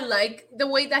 So I like the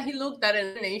way that he looked at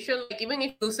elimination. Like, even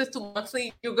if he loses to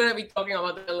Moxley, you're going to be talking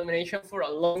about the elimination for a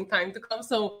long time to come.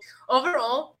 So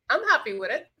overall, I'm happy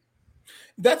with it.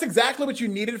 That's exactly what you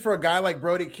needed for a guy like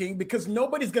Brody King, because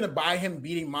nobody's going to buy him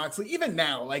beating Moxley. Even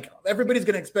now, like, everybody's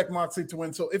going to expect Moxley to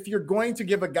win. So if you're going to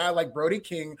give a guy like Brody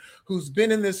King, who's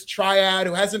been in this triad,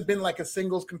 who hasn't been like a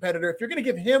singles competitor, if you're going to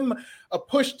give him a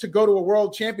push to go to a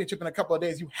world championship in a couple of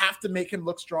days, you have to make him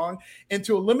look strong. And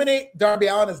to eliminate Darby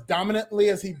Allin as dominantly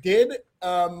as he did,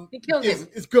 he killed him.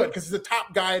 Is good, because he's a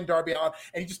top guy in Darby Allin,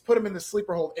 and he just put him in the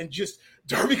sleeper hold, and just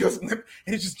Darby goes limp,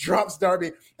 and he just drops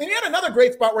Darby. And he had another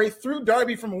great spot where he threw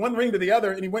Darby from one ring to the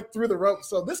other, and he went through the rope.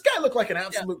 So this guy looked like an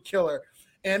absolute killer.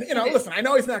 And, listen, I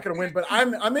know he's not going to win, but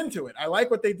I'm into it. I like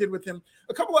what they did with him.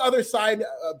 A couple of other side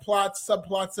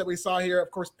subplots that we saw here. Of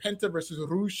course, Penta versus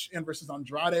Rush and versus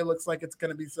Andrade looks like it's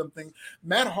going to be something.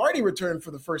 Matt Hardy returned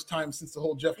for the first time since the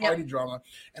whole Jeff Hardy drama.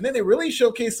 And then they really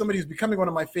showcased somebody who's becoming one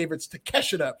of my favorites,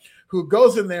 Takeshita, who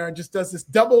goes in there and just does this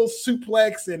double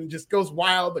suplex and just goes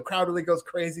wild. The crowd really goes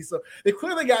crazy. So they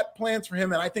clearly got plans for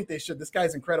him, and I think they should. This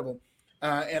guy's incredible.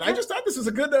 And I just thought this was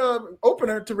a good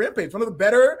opener to Rampage. One of the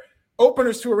better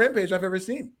openers to a Rampage I've ever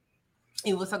seen.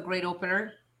 It was a great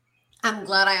opener. I'm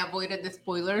glad I avoided the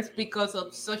spoilers because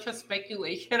of such a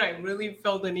speculation. I really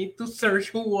felt the need to search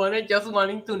who won it, just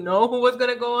wanting to know who was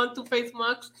going to go on to face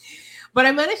Mox. But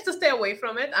I managed to stay away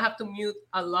from it. I have to mute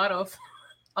a lot of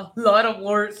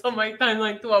words on my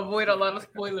timeline to avoid a lot of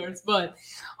spoilers. But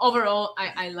overall,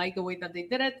 I like the way that they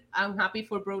did it. I'm happy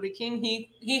for Brody King.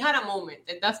 He had a moment,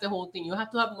 and that's the whole thing. You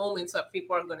have to have moments that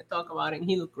people are going to talk about, and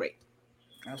he looked great.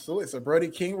 Absolutely. So Brody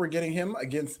King, we're getting him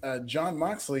against John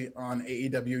Moxley on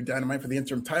AEW Dynamite for the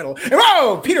interim title.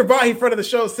 And Peter Bahi, friend of the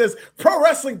show, says Pro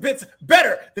Wrestling Bits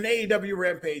better than AEW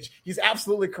Rampage. He's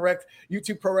absolutely correct.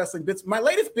 YouTube Pro Wrestling Bits. My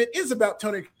latest bit is about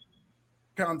Tony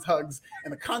Khan's hugs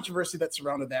and the controversy that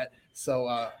surrounded that.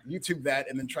 So YouTube that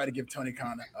and then try to give Tony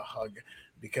Khan a hug,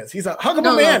 because he's a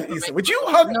huggable man. Would you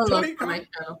hug Tony Khan?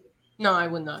 No, I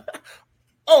would not.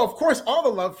 Oh, of course, all the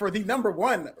love for the number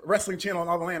 1 wrestling channel in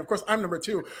all the land. Of course, I'm number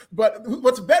 2. But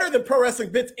what's better than Pro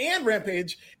Wrestling Bits and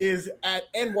Rampage is at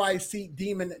NYC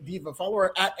Demon Diva. Follow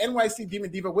her at NYC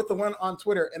Demon Diva with the 1 on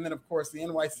Twitter. And then, of course, the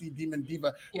NYC Demon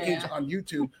Diva page on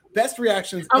YouTube. Best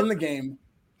reactions in the game.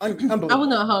 Unbelievable. I would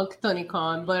not hug Tony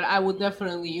Khan, but I would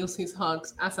definitely use his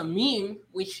hugs as a meme,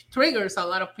 which triggers a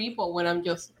lot of people when I'm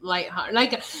just lighthearted.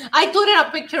 Like, I tweeted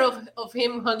a picture of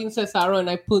him hugging Cesaro,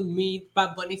 and I put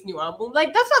Bad Bunny's new album.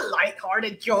 Like, that's a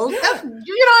lighthearted joke. That's,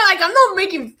 like, I'm not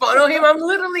making fun of him.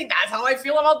 That's how I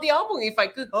feel about the album. If I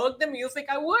could hug the music,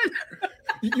 I would.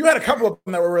 You had a couple of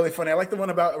them that were really funny. I like the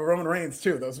one about Roman Reigns,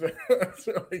 too. Those really good.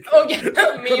 Oh, yeah.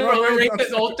 Me and Roman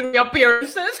Reigns' all 3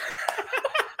 appearances.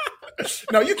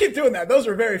 No, you keep doing that. Those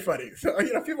are very funny. So,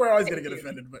 people are always going to get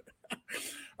offended, but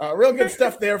real good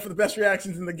stuff there for the best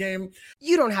reactions in the game.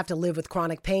 You don't have to live with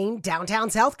chronic pain.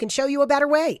 Downtown's Health can show you a better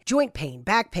way. Joint pain,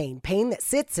 back pain, pain that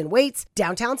sits and waits.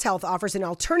 Downtown's Health offers an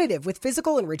alternative with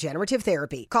physical and regenerative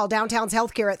therapy. Call Downtown's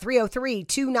Healthcare at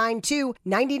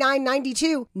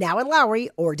 303-292-9992, now in Lowry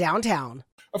or downtown.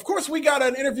 Of course, we got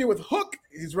an interview with Hook.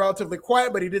 He's relatively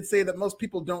quiet, but he did say that most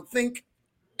people don't think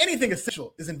anything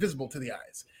essential is invisible to the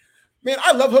eyes. Man,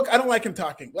 I love Hook. I don't like him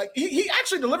talking. Like, he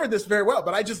actually delivered this very well,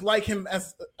 but I just like him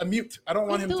as a mute. I don't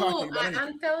want him talking about anything.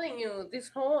 I'm telling you,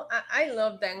 I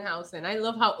love Danhausen. I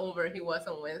love how over he was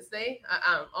on Wednesday.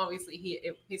 Obviously,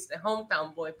 he's the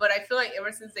hometown boy, but I feel like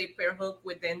ever since they pair Hook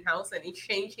with Danhausen, it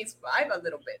changed his vibe a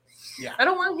little bit. Yeah. I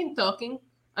don't want him talking.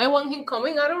 I want him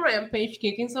coming out of Rampage,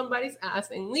 kicking somebody's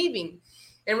ass, and leaving.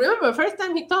 And remember, the first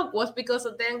time he talked was because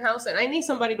of Danhausen. I need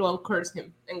somebody to uncurse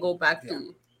him and go back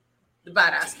to the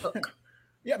badass Hook.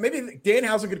 Yeah, maybe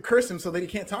Danhausen could curse him so that he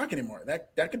can't talk anymore.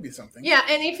 That could be something. Yeah,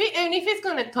 and if he's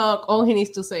gonna talk, all he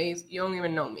needs to say is, "You don't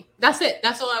even know me." That's it.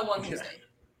 That's all I want him to say.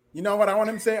 You know what I want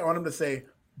him to say? I want him to say,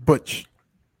 "Butch."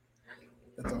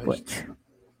 That's all. Butch.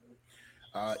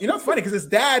 It's funny because his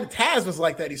dad, Taz, was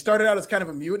like that. He started out as kind of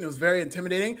a mute and it was very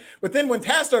intimidating. But then when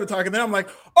Taz started talking, then I'm like,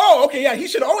 oh, okay, yeah, he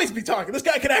should always be talking. This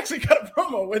guy could actually cut a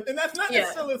promo with, and that's not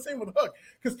necessarily the same with Hook,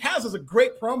 because Taz was a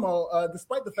great promo,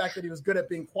 despite the fact that he was good at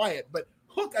being quiet. But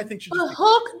Hook, I think, should just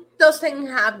Hook doesn't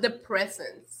have the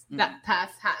presence that Taz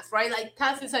has, right? Like,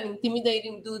 Taz is an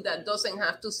intimidating dude that doesn't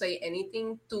have to say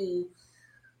anything to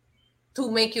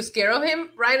make you scared of him,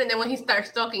 right? And then when he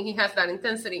starts talking, he has that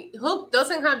intensity. Hook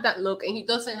doesn't have that look, and he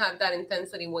doesn't have that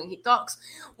intensity when he talks,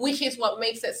 which is what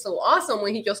makes it so awesome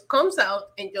when he just comes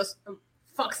out and just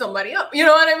fuck somebody up. You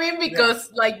know what I mean?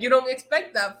 Because like, you don't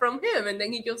expect that from him, and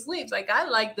then he just leaves. Like, I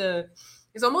like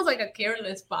it's almost like a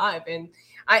careless vibe, and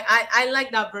I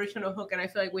like that version of Hook, and I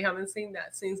feel like we haven't seen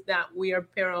that since that we are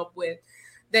paired up with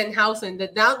Danhausen.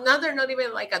 That now they're not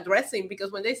even like addressing,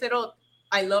 because when they said, oh,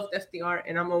 I loved FTR,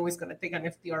 and I'm always going to take an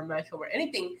FTR match over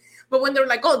anything. But when they're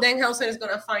like, oh, Danhausen is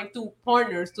going to find two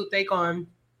partners to take on,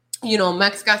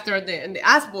 Max Caster and the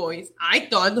Ass Boys, I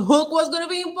thought Hook was going to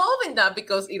be involved in that,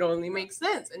 because it only makes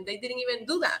sense. And they didn't even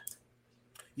do that.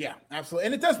 Yeah, absolutely.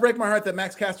 And it does break my heart that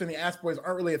Max Caster and the Ass Boys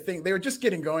aren't really a thing. They were just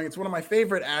getting going. It's one of my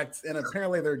favorite acts, and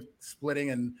apparently they're splitting,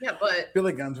 and but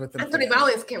Billy Gunn's with them. Anthony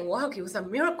Valiant can walk. It was a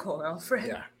miracle, Alfred.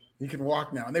 Yeah. He can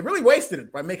walk now, and they really wasted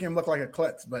it by making him look like a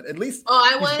klutz. But at least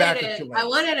I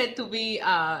wanted it to be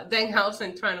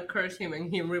Danhausen trying to curse him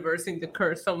and him reversing the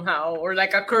curse somehow, or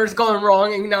like a curse going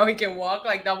wrong and now he can walk.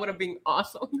 Like, that would have been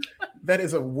awesome. That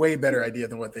is a way better idea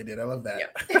than what they did. I love that. Yeah.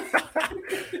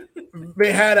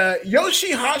 They had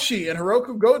Yoshihashi and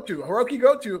Hiroki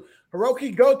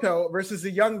Goto versus the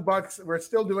Young Bucks. We're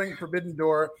still doing Forbidden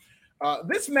Door.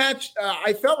 This match,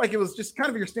 I felt like it was just kind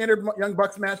of your standard Young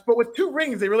Bucks match, but with two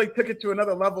rings, they really took it to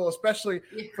another level, especially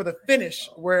for the finish,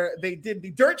 where they did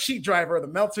the dirt sheet driver, or the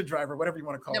Meltzer driver, whatever you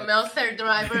want to call it. The Meltzer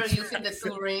driver using the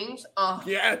two rings. Oh.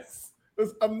 Yes. It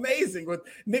was amazing, with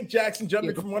Nick Jackson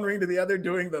jumping from one ring to the other,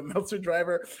 doing the Meltzer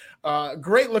driver.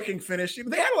 Great looking finish.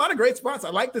 They had a lot of great spots. I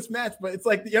like this match, but it's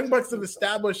like the Young Bucks have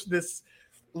established this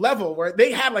level where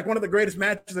they had like one of the greatest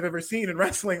matches I've ever seen in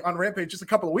wrestling on Rampage just a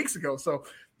couple of weeks ago. So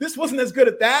this wasn't as good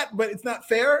at that, but it's not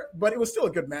fair, but it was still a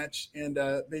good match. And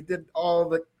they did all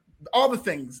the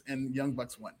things, and Young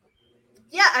Bucks won.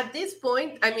 Yeah, at this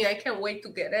point, I mean, I can't wait to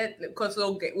get it, because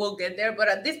we'll get there. But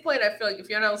at this point, I feel like if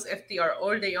you announce FTR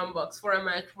or the Young Bucks for a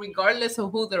match, regardless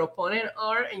of who their opponent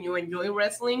are, and you enjoy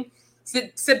wrestling,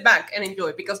 sit back and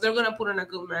enjoy, because they're going to put on a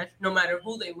good match no matter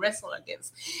who they wrestle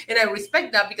against. And I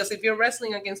respect that, because if you're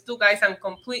wrestling against two guys I'm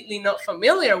completely not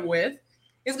familiar with,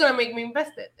 it's going to make me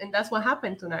invested. And that's what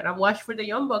happened tonight. I watched for the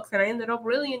Young Bucks, and I ended up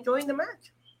really enjoying the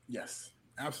match. Yes,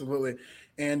 absolutely.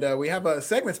 And we have a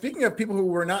segment, speaking of people who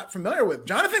we're not familiar with,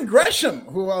 Jonathan Gresham,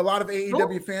 who a lot of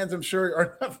AEW fans, I'm sure,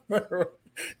 are not familiar with.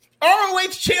 ROH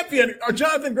champion,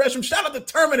 Jonathan Gresham. Shout out to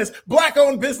Terminus,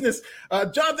 black-owned business.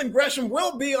 Jonathan Gresham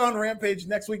will be on Rampage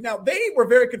next week. Now, they were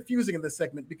very confusing in this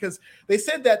segment, because they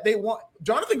said that they want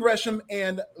Jonathan Gresham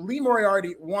and Lee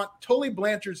Moriarty want Tully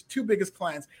Blanchard's two biggest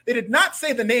clients. They did not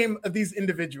say the name of these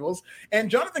individuals. And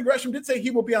Jonathan Gresham did say he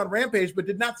will be on Rampage, but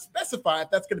did not specify if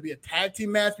that's going to be a tag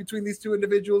team match between these two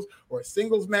individuals or a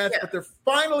singles match. Yeah. But they're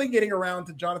finally getting around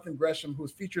to Jonathan Gresham,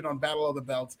 who's featured on Battle of the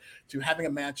Belts, to having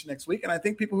a match next week. And I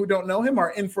think people who don't know him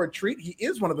are in for a treat. He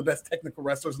is one of the best technical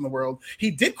wrestlers in the world.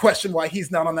 He did question why he's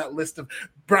not on that list of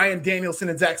Bryan Danielson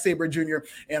and Zack Sabre Jr.,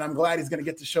 and I'm glad he's going to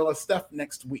get to show us stuff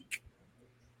next week.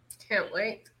 Can't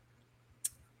wait.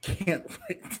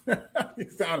 You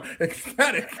sound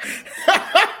ecstatic.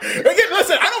 Again,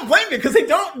 listen, I don't blame you, because they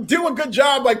don't do a good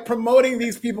job like promoting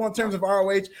these people in terms of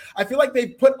ROH. I feel like they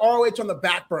put ROH on the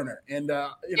back burner, and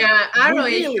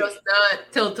ROH does not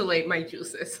titillate my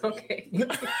juices. Okay,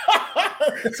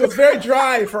 so it's very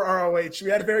dry for ROH.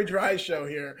 We had a very dry show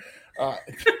here.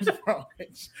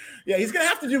 Yeah, he's gonna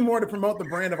have to do more to promote the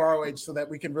brand of ROH so that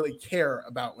we can really care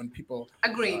about when people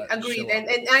agreed. And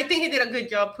I think he did a good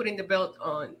job putting the belt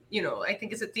on. I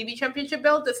think it's a TV championship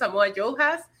belt that Samoa Joe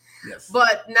has. Yes.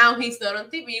 But now he's not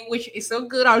on TV, which is so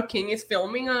good. Our King is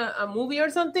filming a movie or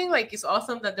something. Like, it's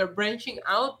awesome that they're branching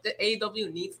out. The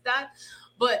AEW needs that.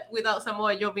 But without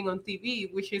Samoa Joe being on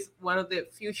TV, which is one of the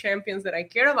few champions that I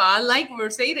care about. I like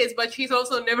Mercedes, but she's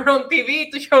also never on TV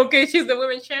to showcase she's the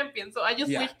women's champion. So I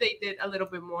just wish they did a little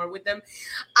bit more with them.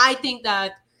 I think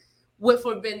that with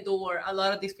Forbidden Door, a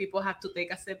lot of these people have to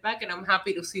take a step back, and I'm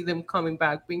happy to see them coming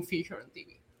back, being featured on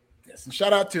TV. Yes, and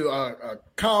shout out to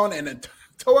Khan and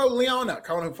Toa Leona,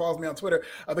 Colin, who follows me on Twitter.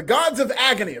 The Gods of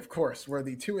Agony, of course, were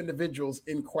the two individuals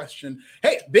in question.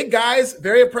 Hey, big guys,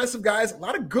 very impressive guys, a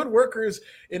lot of good workers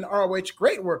in ROH,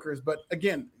 great workers. But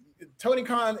again, Tony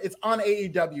Khan is on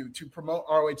AEW to promote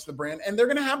ROH, the brand, and they're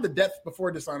going to have the Death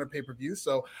Before Dishonor pay-per-view.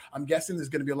 So I'm guessing there's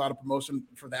going to be a lot of promotion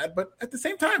for that. But at the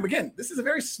same time, again, this is a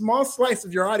very small slice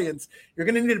of your audience. You're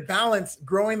going to need to balance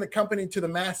growing the company to the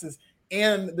masses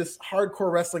and this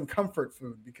hardcore wrestling comfort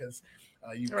food, because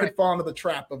you could fall into the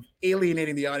trap of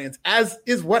alienating the audience, as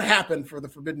is what happened for the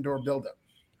Forbidden Door buildup.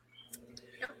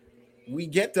 We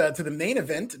get to the main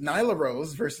event, Nyla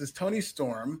Rose versus Toni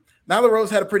Storm. Nyla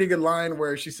Rose had a pretty good line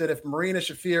where she said, if Marina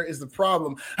Shafir is the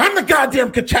problem, I'm the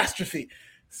goddamn catastrophe.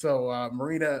 So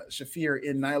Marina Shafir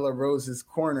in Nyla Rose's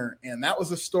corner. And that was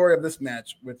the story of this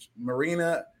match, which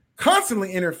Marina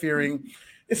constantly interfering.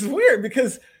 This is weird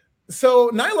because so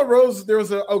Nyla Rose, there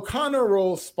was an O'Connor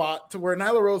roll spot to where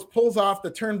Nyla Rose pulls off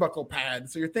the turnbuckle pad.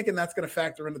 So you're thinking that's going to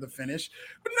factor into the finish.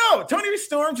 But no, Toni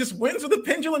Storm just wins with a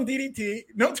pendulum DDT,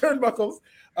 no turnbuckles.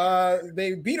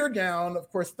 They beat her down. Of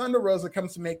course, Thunder Rosa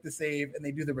comes to make the save, and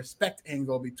they do the respect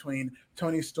angle between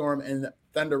Toni Storm and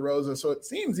Thunder Rosa. So it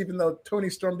seems, even though Toni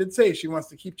Storm did say she wants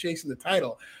to keep chasing the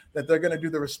title, that they're going to do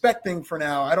the respect thing for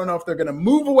now. I don't know if they're going to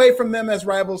move away from them as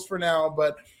rivals for now,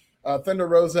 but Thunder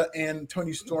Rosa and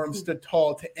Toni Storm stood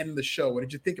tall to end the show. What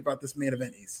did you think about this main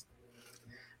event, Ys?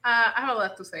 I have a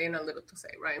lot to say and a little to say,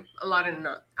 right? A lot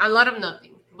of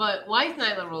nothing. But why is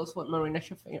Nyla Rose with Marina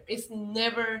Shafir? It's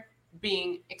never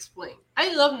being explained.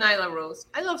 I love Nyla Rose.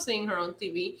 I love seeing her on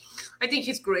TV. I think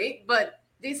she's great, but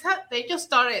they just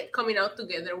started coming out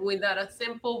together without a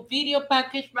simple video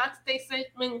package, backstage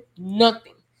segment,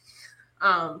 nothing.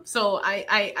 So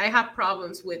I have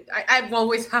problems with, I've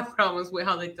always had problems with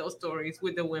how they tell stories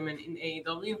with the women in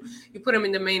AEW. You put them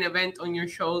in the main event on your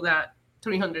show that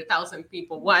 300,000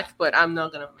 people watch, but I'm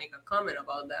not going to make a comment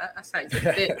about that as I just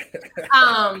did.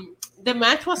 The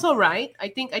match was all right. I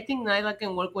think Nyla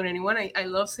can work with anyone. I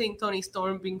love seeing Toni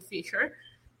Storm being featured.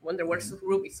 Wonder where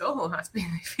Ruby Soho has been.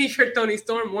 Featured Toni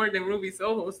Storm more than Ruby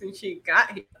Soho since she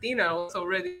got here. Tina was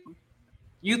already on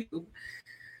YouTube.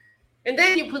 And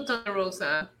then you put Thunder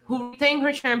Rosa, who retained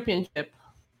her championship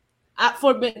at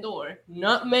Forbidden Door,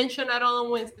 not mentioned at all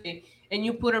on Wednesday, and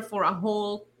you put her for a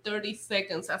whole 30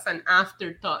 seconds as an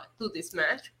afterthought to this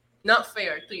match. Not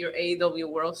fair to your AEW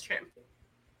World Champion.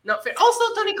 Not fair.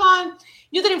 Also, Tony Khan,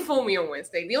 you didn't fool me on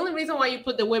Wednesday. The only reason why you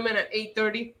put the women at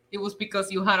 8:30, it was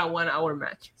because you had a 1 hour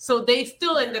match. So they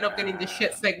still ended up getting the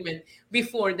shit segment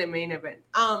before the main event.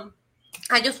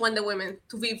 I just want the women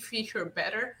to be featured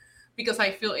better, because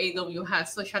I feel AEW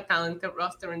has such a talented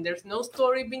roster and there's no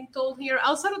story being told here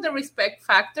outside of the respect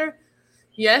factor.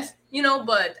 Yes,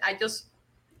 but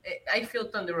I feel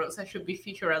Thunder Rosa should be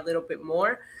featured a little bit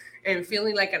more and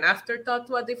feeling like an afterthought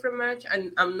to a different match.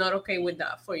 And I'm not okay with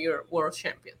that for your world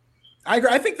champion. I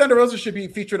agree. I think Thunder Rosa should be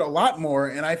featured a lot more.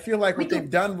 And I feel like what they've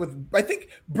done with, I think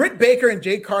Britt Baker and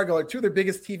Jade Cargill are two of their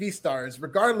biggest TV stars,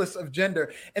 regardless of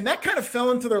gender. And that kind of fell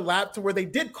into their lap to where they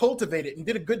did cultivate it and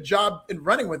did a good job in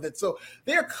running with it. So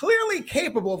they are clearly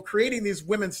capable of creating these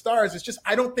women stars. It's just,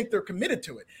 I don't think they're committed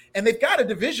to it. And they've got a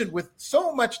division with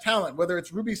so much talent, whether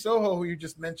it's Ruby Soho, who you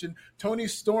just mentioned, Toni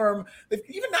Storm,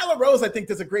 even Nyla Rose, I think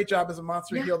does a great job as a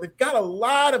monster heel. They've got a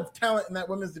lot of talent in that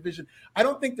women's division. I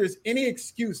don't think there's any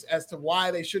excuse as to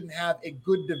why they shouldn't have a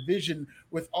good division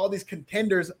with all these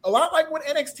contenders, a lot like what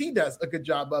NXT does a good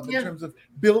job of in terms of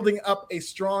building up a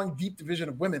strong, deep division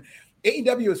of women.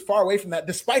 AEW is far away from that,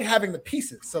 despite having the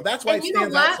pieces. So that's why it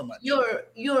stands out so much.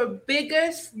 Your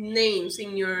biggest names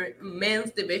in your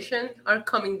men's division are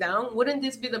coming down. Wouldn't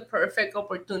this be the perfect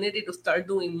opportunity to start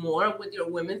doing more with your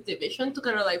women's division to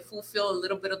kind of like fulfill a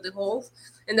little bit of the holes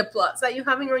and the plots that you're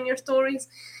having on your stories?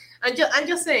 I'm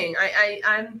just saying,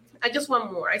 I just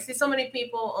want more. I see so many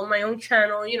people on my own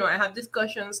channel, I have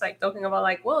discussions like talking about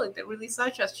like, well, if they really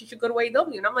Sasha, she should go to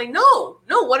AEW. And I'm like, no,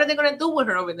 what are they going to do with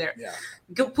her over there?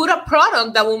 Yeah. Put a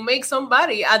product that will make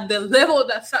somebody at the level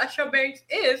that Sasha Banks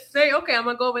is say, okay, I'm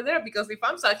going to go over there, because if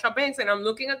I'm Sasha Banks and I'm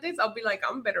looking at this, I'll be like,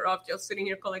 I'm better off just sitting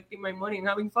here collecting my money and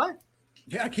having fun.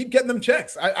 Yeah, keep getting them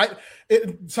checks.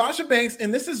 Sasha Banks,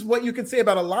 and this is what you can say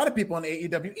about a lot of people in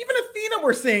AEW. Even Athena,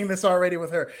 we're seeing this already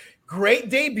with her. Great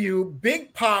debut,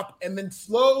 big pop, and then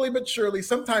slowly but surely,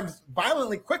 sometimes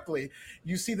violently quickly,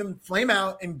 you see them flame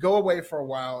out and go away for a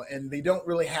while, and they don't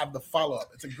really have the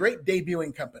follow-up. It's a great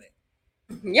debuting company.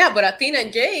 Yeah, but Athena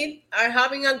and Jade are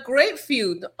having a great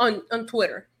feud on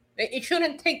Twitter. It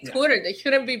shouldn't take Twitter. They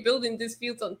shouldn't be building these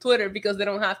fields on Twitter because they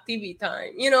don't have TV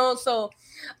time, So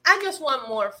I just want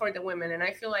more for the women, and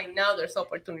I feel like now there's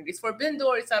opportunities. Forbidden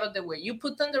Door is out of the way. You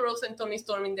put Thunder Rosa and Toni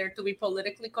Storm in there to be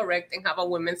politically correct and have a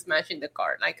woman smashing the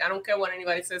card. Like, I don't care what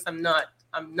anybody says. I'm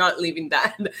not leaving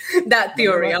that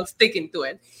theory. I'm sticking to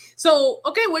it. So,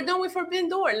 okay, we're done with Forbidden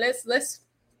Door. Let's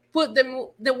put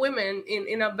the women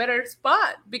in a better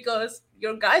spot, because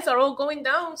your guys are all going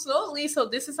down slowly. So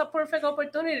this is a perfect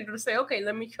opportunity to say, okay,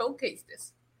 let me showcase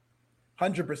this.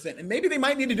 100%. And maybe they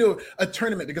might need to do a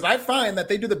tournament, because I find that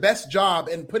they do the best job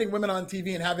in putting women on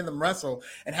TV and having them wrestle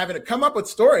and having to come up with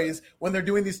stories when they're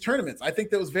doing these tournaments. I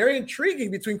think that was very intriguing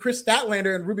between Chris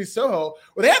Statlander and Ruby Soho,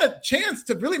 where they had a chance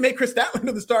to really make Chris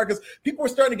Statlander the star, because people were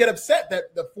starting to get upset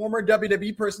that the former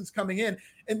WWE person's coming in.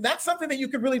 And that's something that you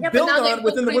could really build on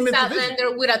within the women's division.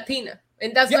 Statlander with Athena.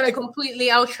 And that's going to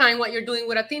completely outshine what you're doing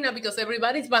with Athena, because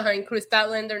everybody's behind Chris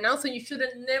Statlander now. So you should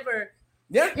have never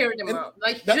pair them up.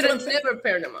 Like, you should have never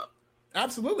paired them up.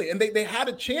 Absolutely. And they had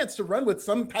a chance to run with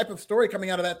some type of story coming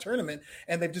out of that tournament,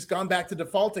 and they've just gone back to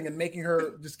defaulting and making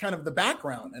her just kind of the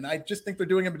background. And I just think they're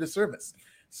doing him a disservice.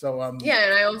 So and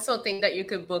I also think that you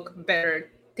could book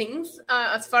better things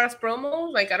as far as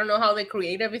promo. Like, I don't know how the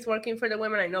creative is working for the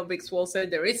women. I know Big Swole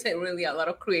said there isn't really a lot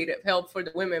of creative help for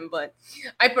the women, but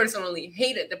I personally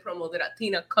hated the promo that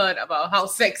Athena cut about how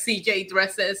sexy Jay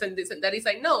dresses and this and that. It's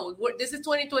like, no, this is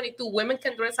 2022. Women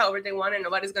can dress however they want, and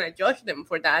nobody's going to judge them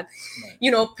for that.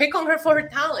 Right. Pick on her for her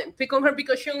talent. Pick on her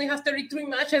because she only has 33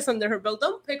 matches under her belt.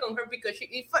 Don't pick on her because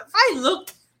if I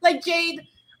look like Jade,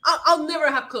 I'll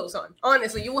never have clothes on.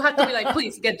 Honestly, you will have to be like,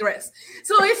 please get dressed.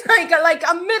 So it's like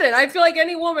admit it. I feel like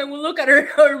any woman will look at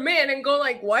her man and go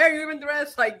like, why are you even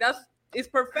dressed? Like, it's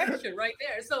perfection right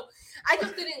there. So I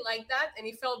just didn't like that. And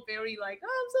it felt very like, oh,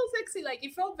 I'm so sexy. Like,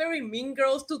 it felt very Mean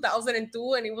Girls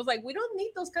 2002. And it was like, we don't need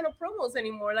those kind of promos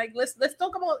anymore. Like, let's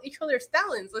talk about each other's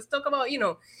talents. Let's talk about,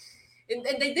 And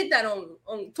they did that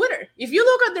on Twitter. If you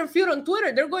look at their feud on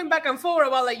Twitter, they're going back and forth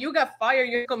about like, you got fired,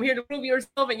 you come here to prove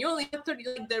yourself, and you only have to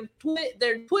like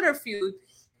their Twitter feud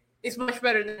is much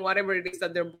better than whatever it is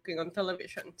that they're booking on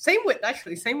television. Same with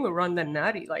Ronda and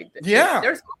Natty. Like,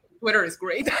 there's Twitter is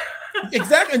great.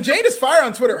 Exactly. And Jade is fire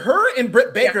on Twitter. Her and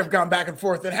Britt Baker have gone back and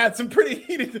forth and had some pretty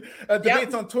heated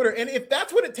debates on Twitter. And if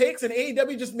that's what it takes, and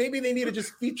AEW just maybe they need to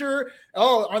just feature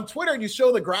on Twitter and you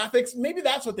show the graphics. Maybe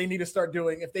that's what they need to start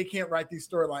doing if they can't write these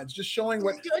storylines, just showing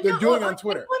what they're doing on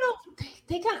Twitter.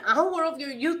 Take an hour of your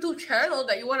YouTube channel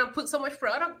that you want to put so much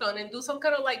product on and do some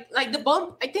kind of like the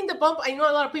bump. I think the bump, I know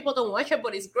a lot of people don't watch it,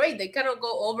 but it's great. They kind of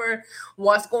go over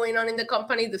what's going on in the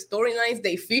company, the storylines.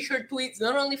 They feature tweets,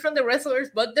 not only from the wrestlers,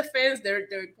 but the fans. They're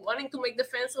wanting to make the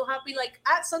fans so happy. Like,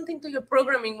 add something to your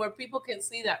programming where people can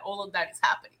see that all of that is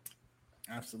happening.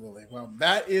 Absolutely. Well,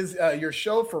 that is your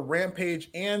show for Rampage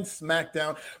and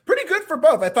SmackDown. Pretty good for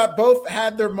both. I thought both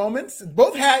had their moments.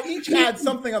 Each had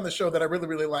something on the show that I really,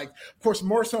 really liked. Of course,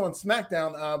 more so on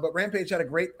SmackDown, but Rampage had a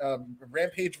great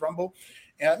Rampage Rumble.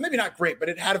 Maybe not great, but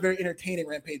it had a very entertaining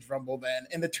Rampage Rumble then.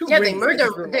 And the two they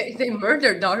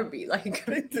murdered Darby. Like,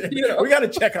 we got to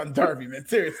check on Darby, man.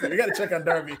 Seriously, we got to check on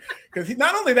Darby, because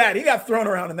not only that, he got thrown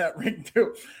around in that ring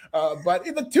too. But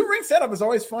the two ring setup is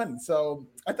always fun. So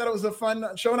I thought it was a fun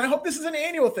show, and I hope this is an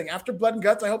annual thing. After Blood and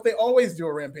Guts, I hope they always do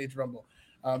a Rampage Rumble,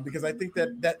 because I think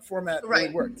that format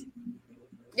really worked.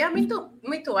 Yeah, me too.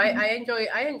 I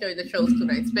enjoy the shows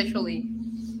tonight, especially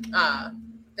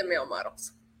the male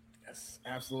models.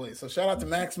 Absolutely. So shout out to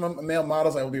Maximum Male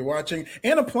Models. I will be watching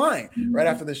and applying right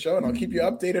after the show, and I'll keep you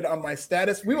updated on my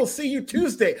status. We will see you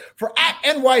Tuesday for at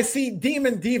NYC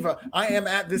Demon Diva. I am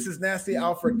at This Is Nasty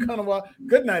Alfred Kunawa.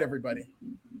 Good night, everybody.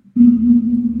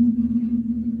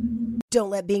 Don't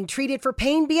let being treated for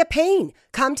pain be a pain.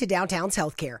 Come to Downtown's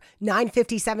Healthcare,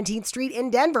 950 17th Street in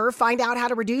Denver. Find out how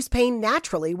to reduce pain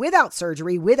naturally, without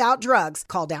surgery, without drugs.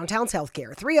 Call Downtown's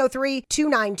Healthcare,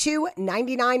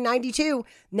 303-292-9992.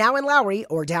 Now in Lowry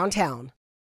or downtown.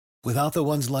 Without the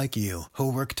ones like you,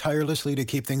 who work tirelessly to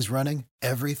keep things running,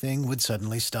 everything would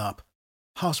suddenly stop.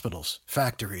 Hospitals,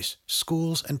 factories,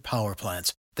 schools, and power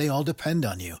plants, they all depend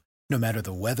on you. No matter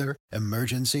the weather,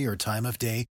 emergency, or time of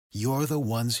day, you're the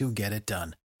ones who get it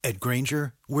done. At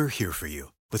Grainger, we're here for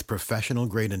you with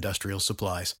professional-grade industrial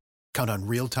supplies. Count on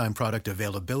real-time product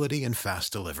availability and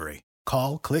fast delivery.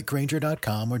 Call, click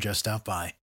Grainger.com, or just stop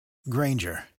by.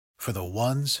 Grainger, for the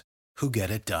ones who get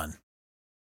it done.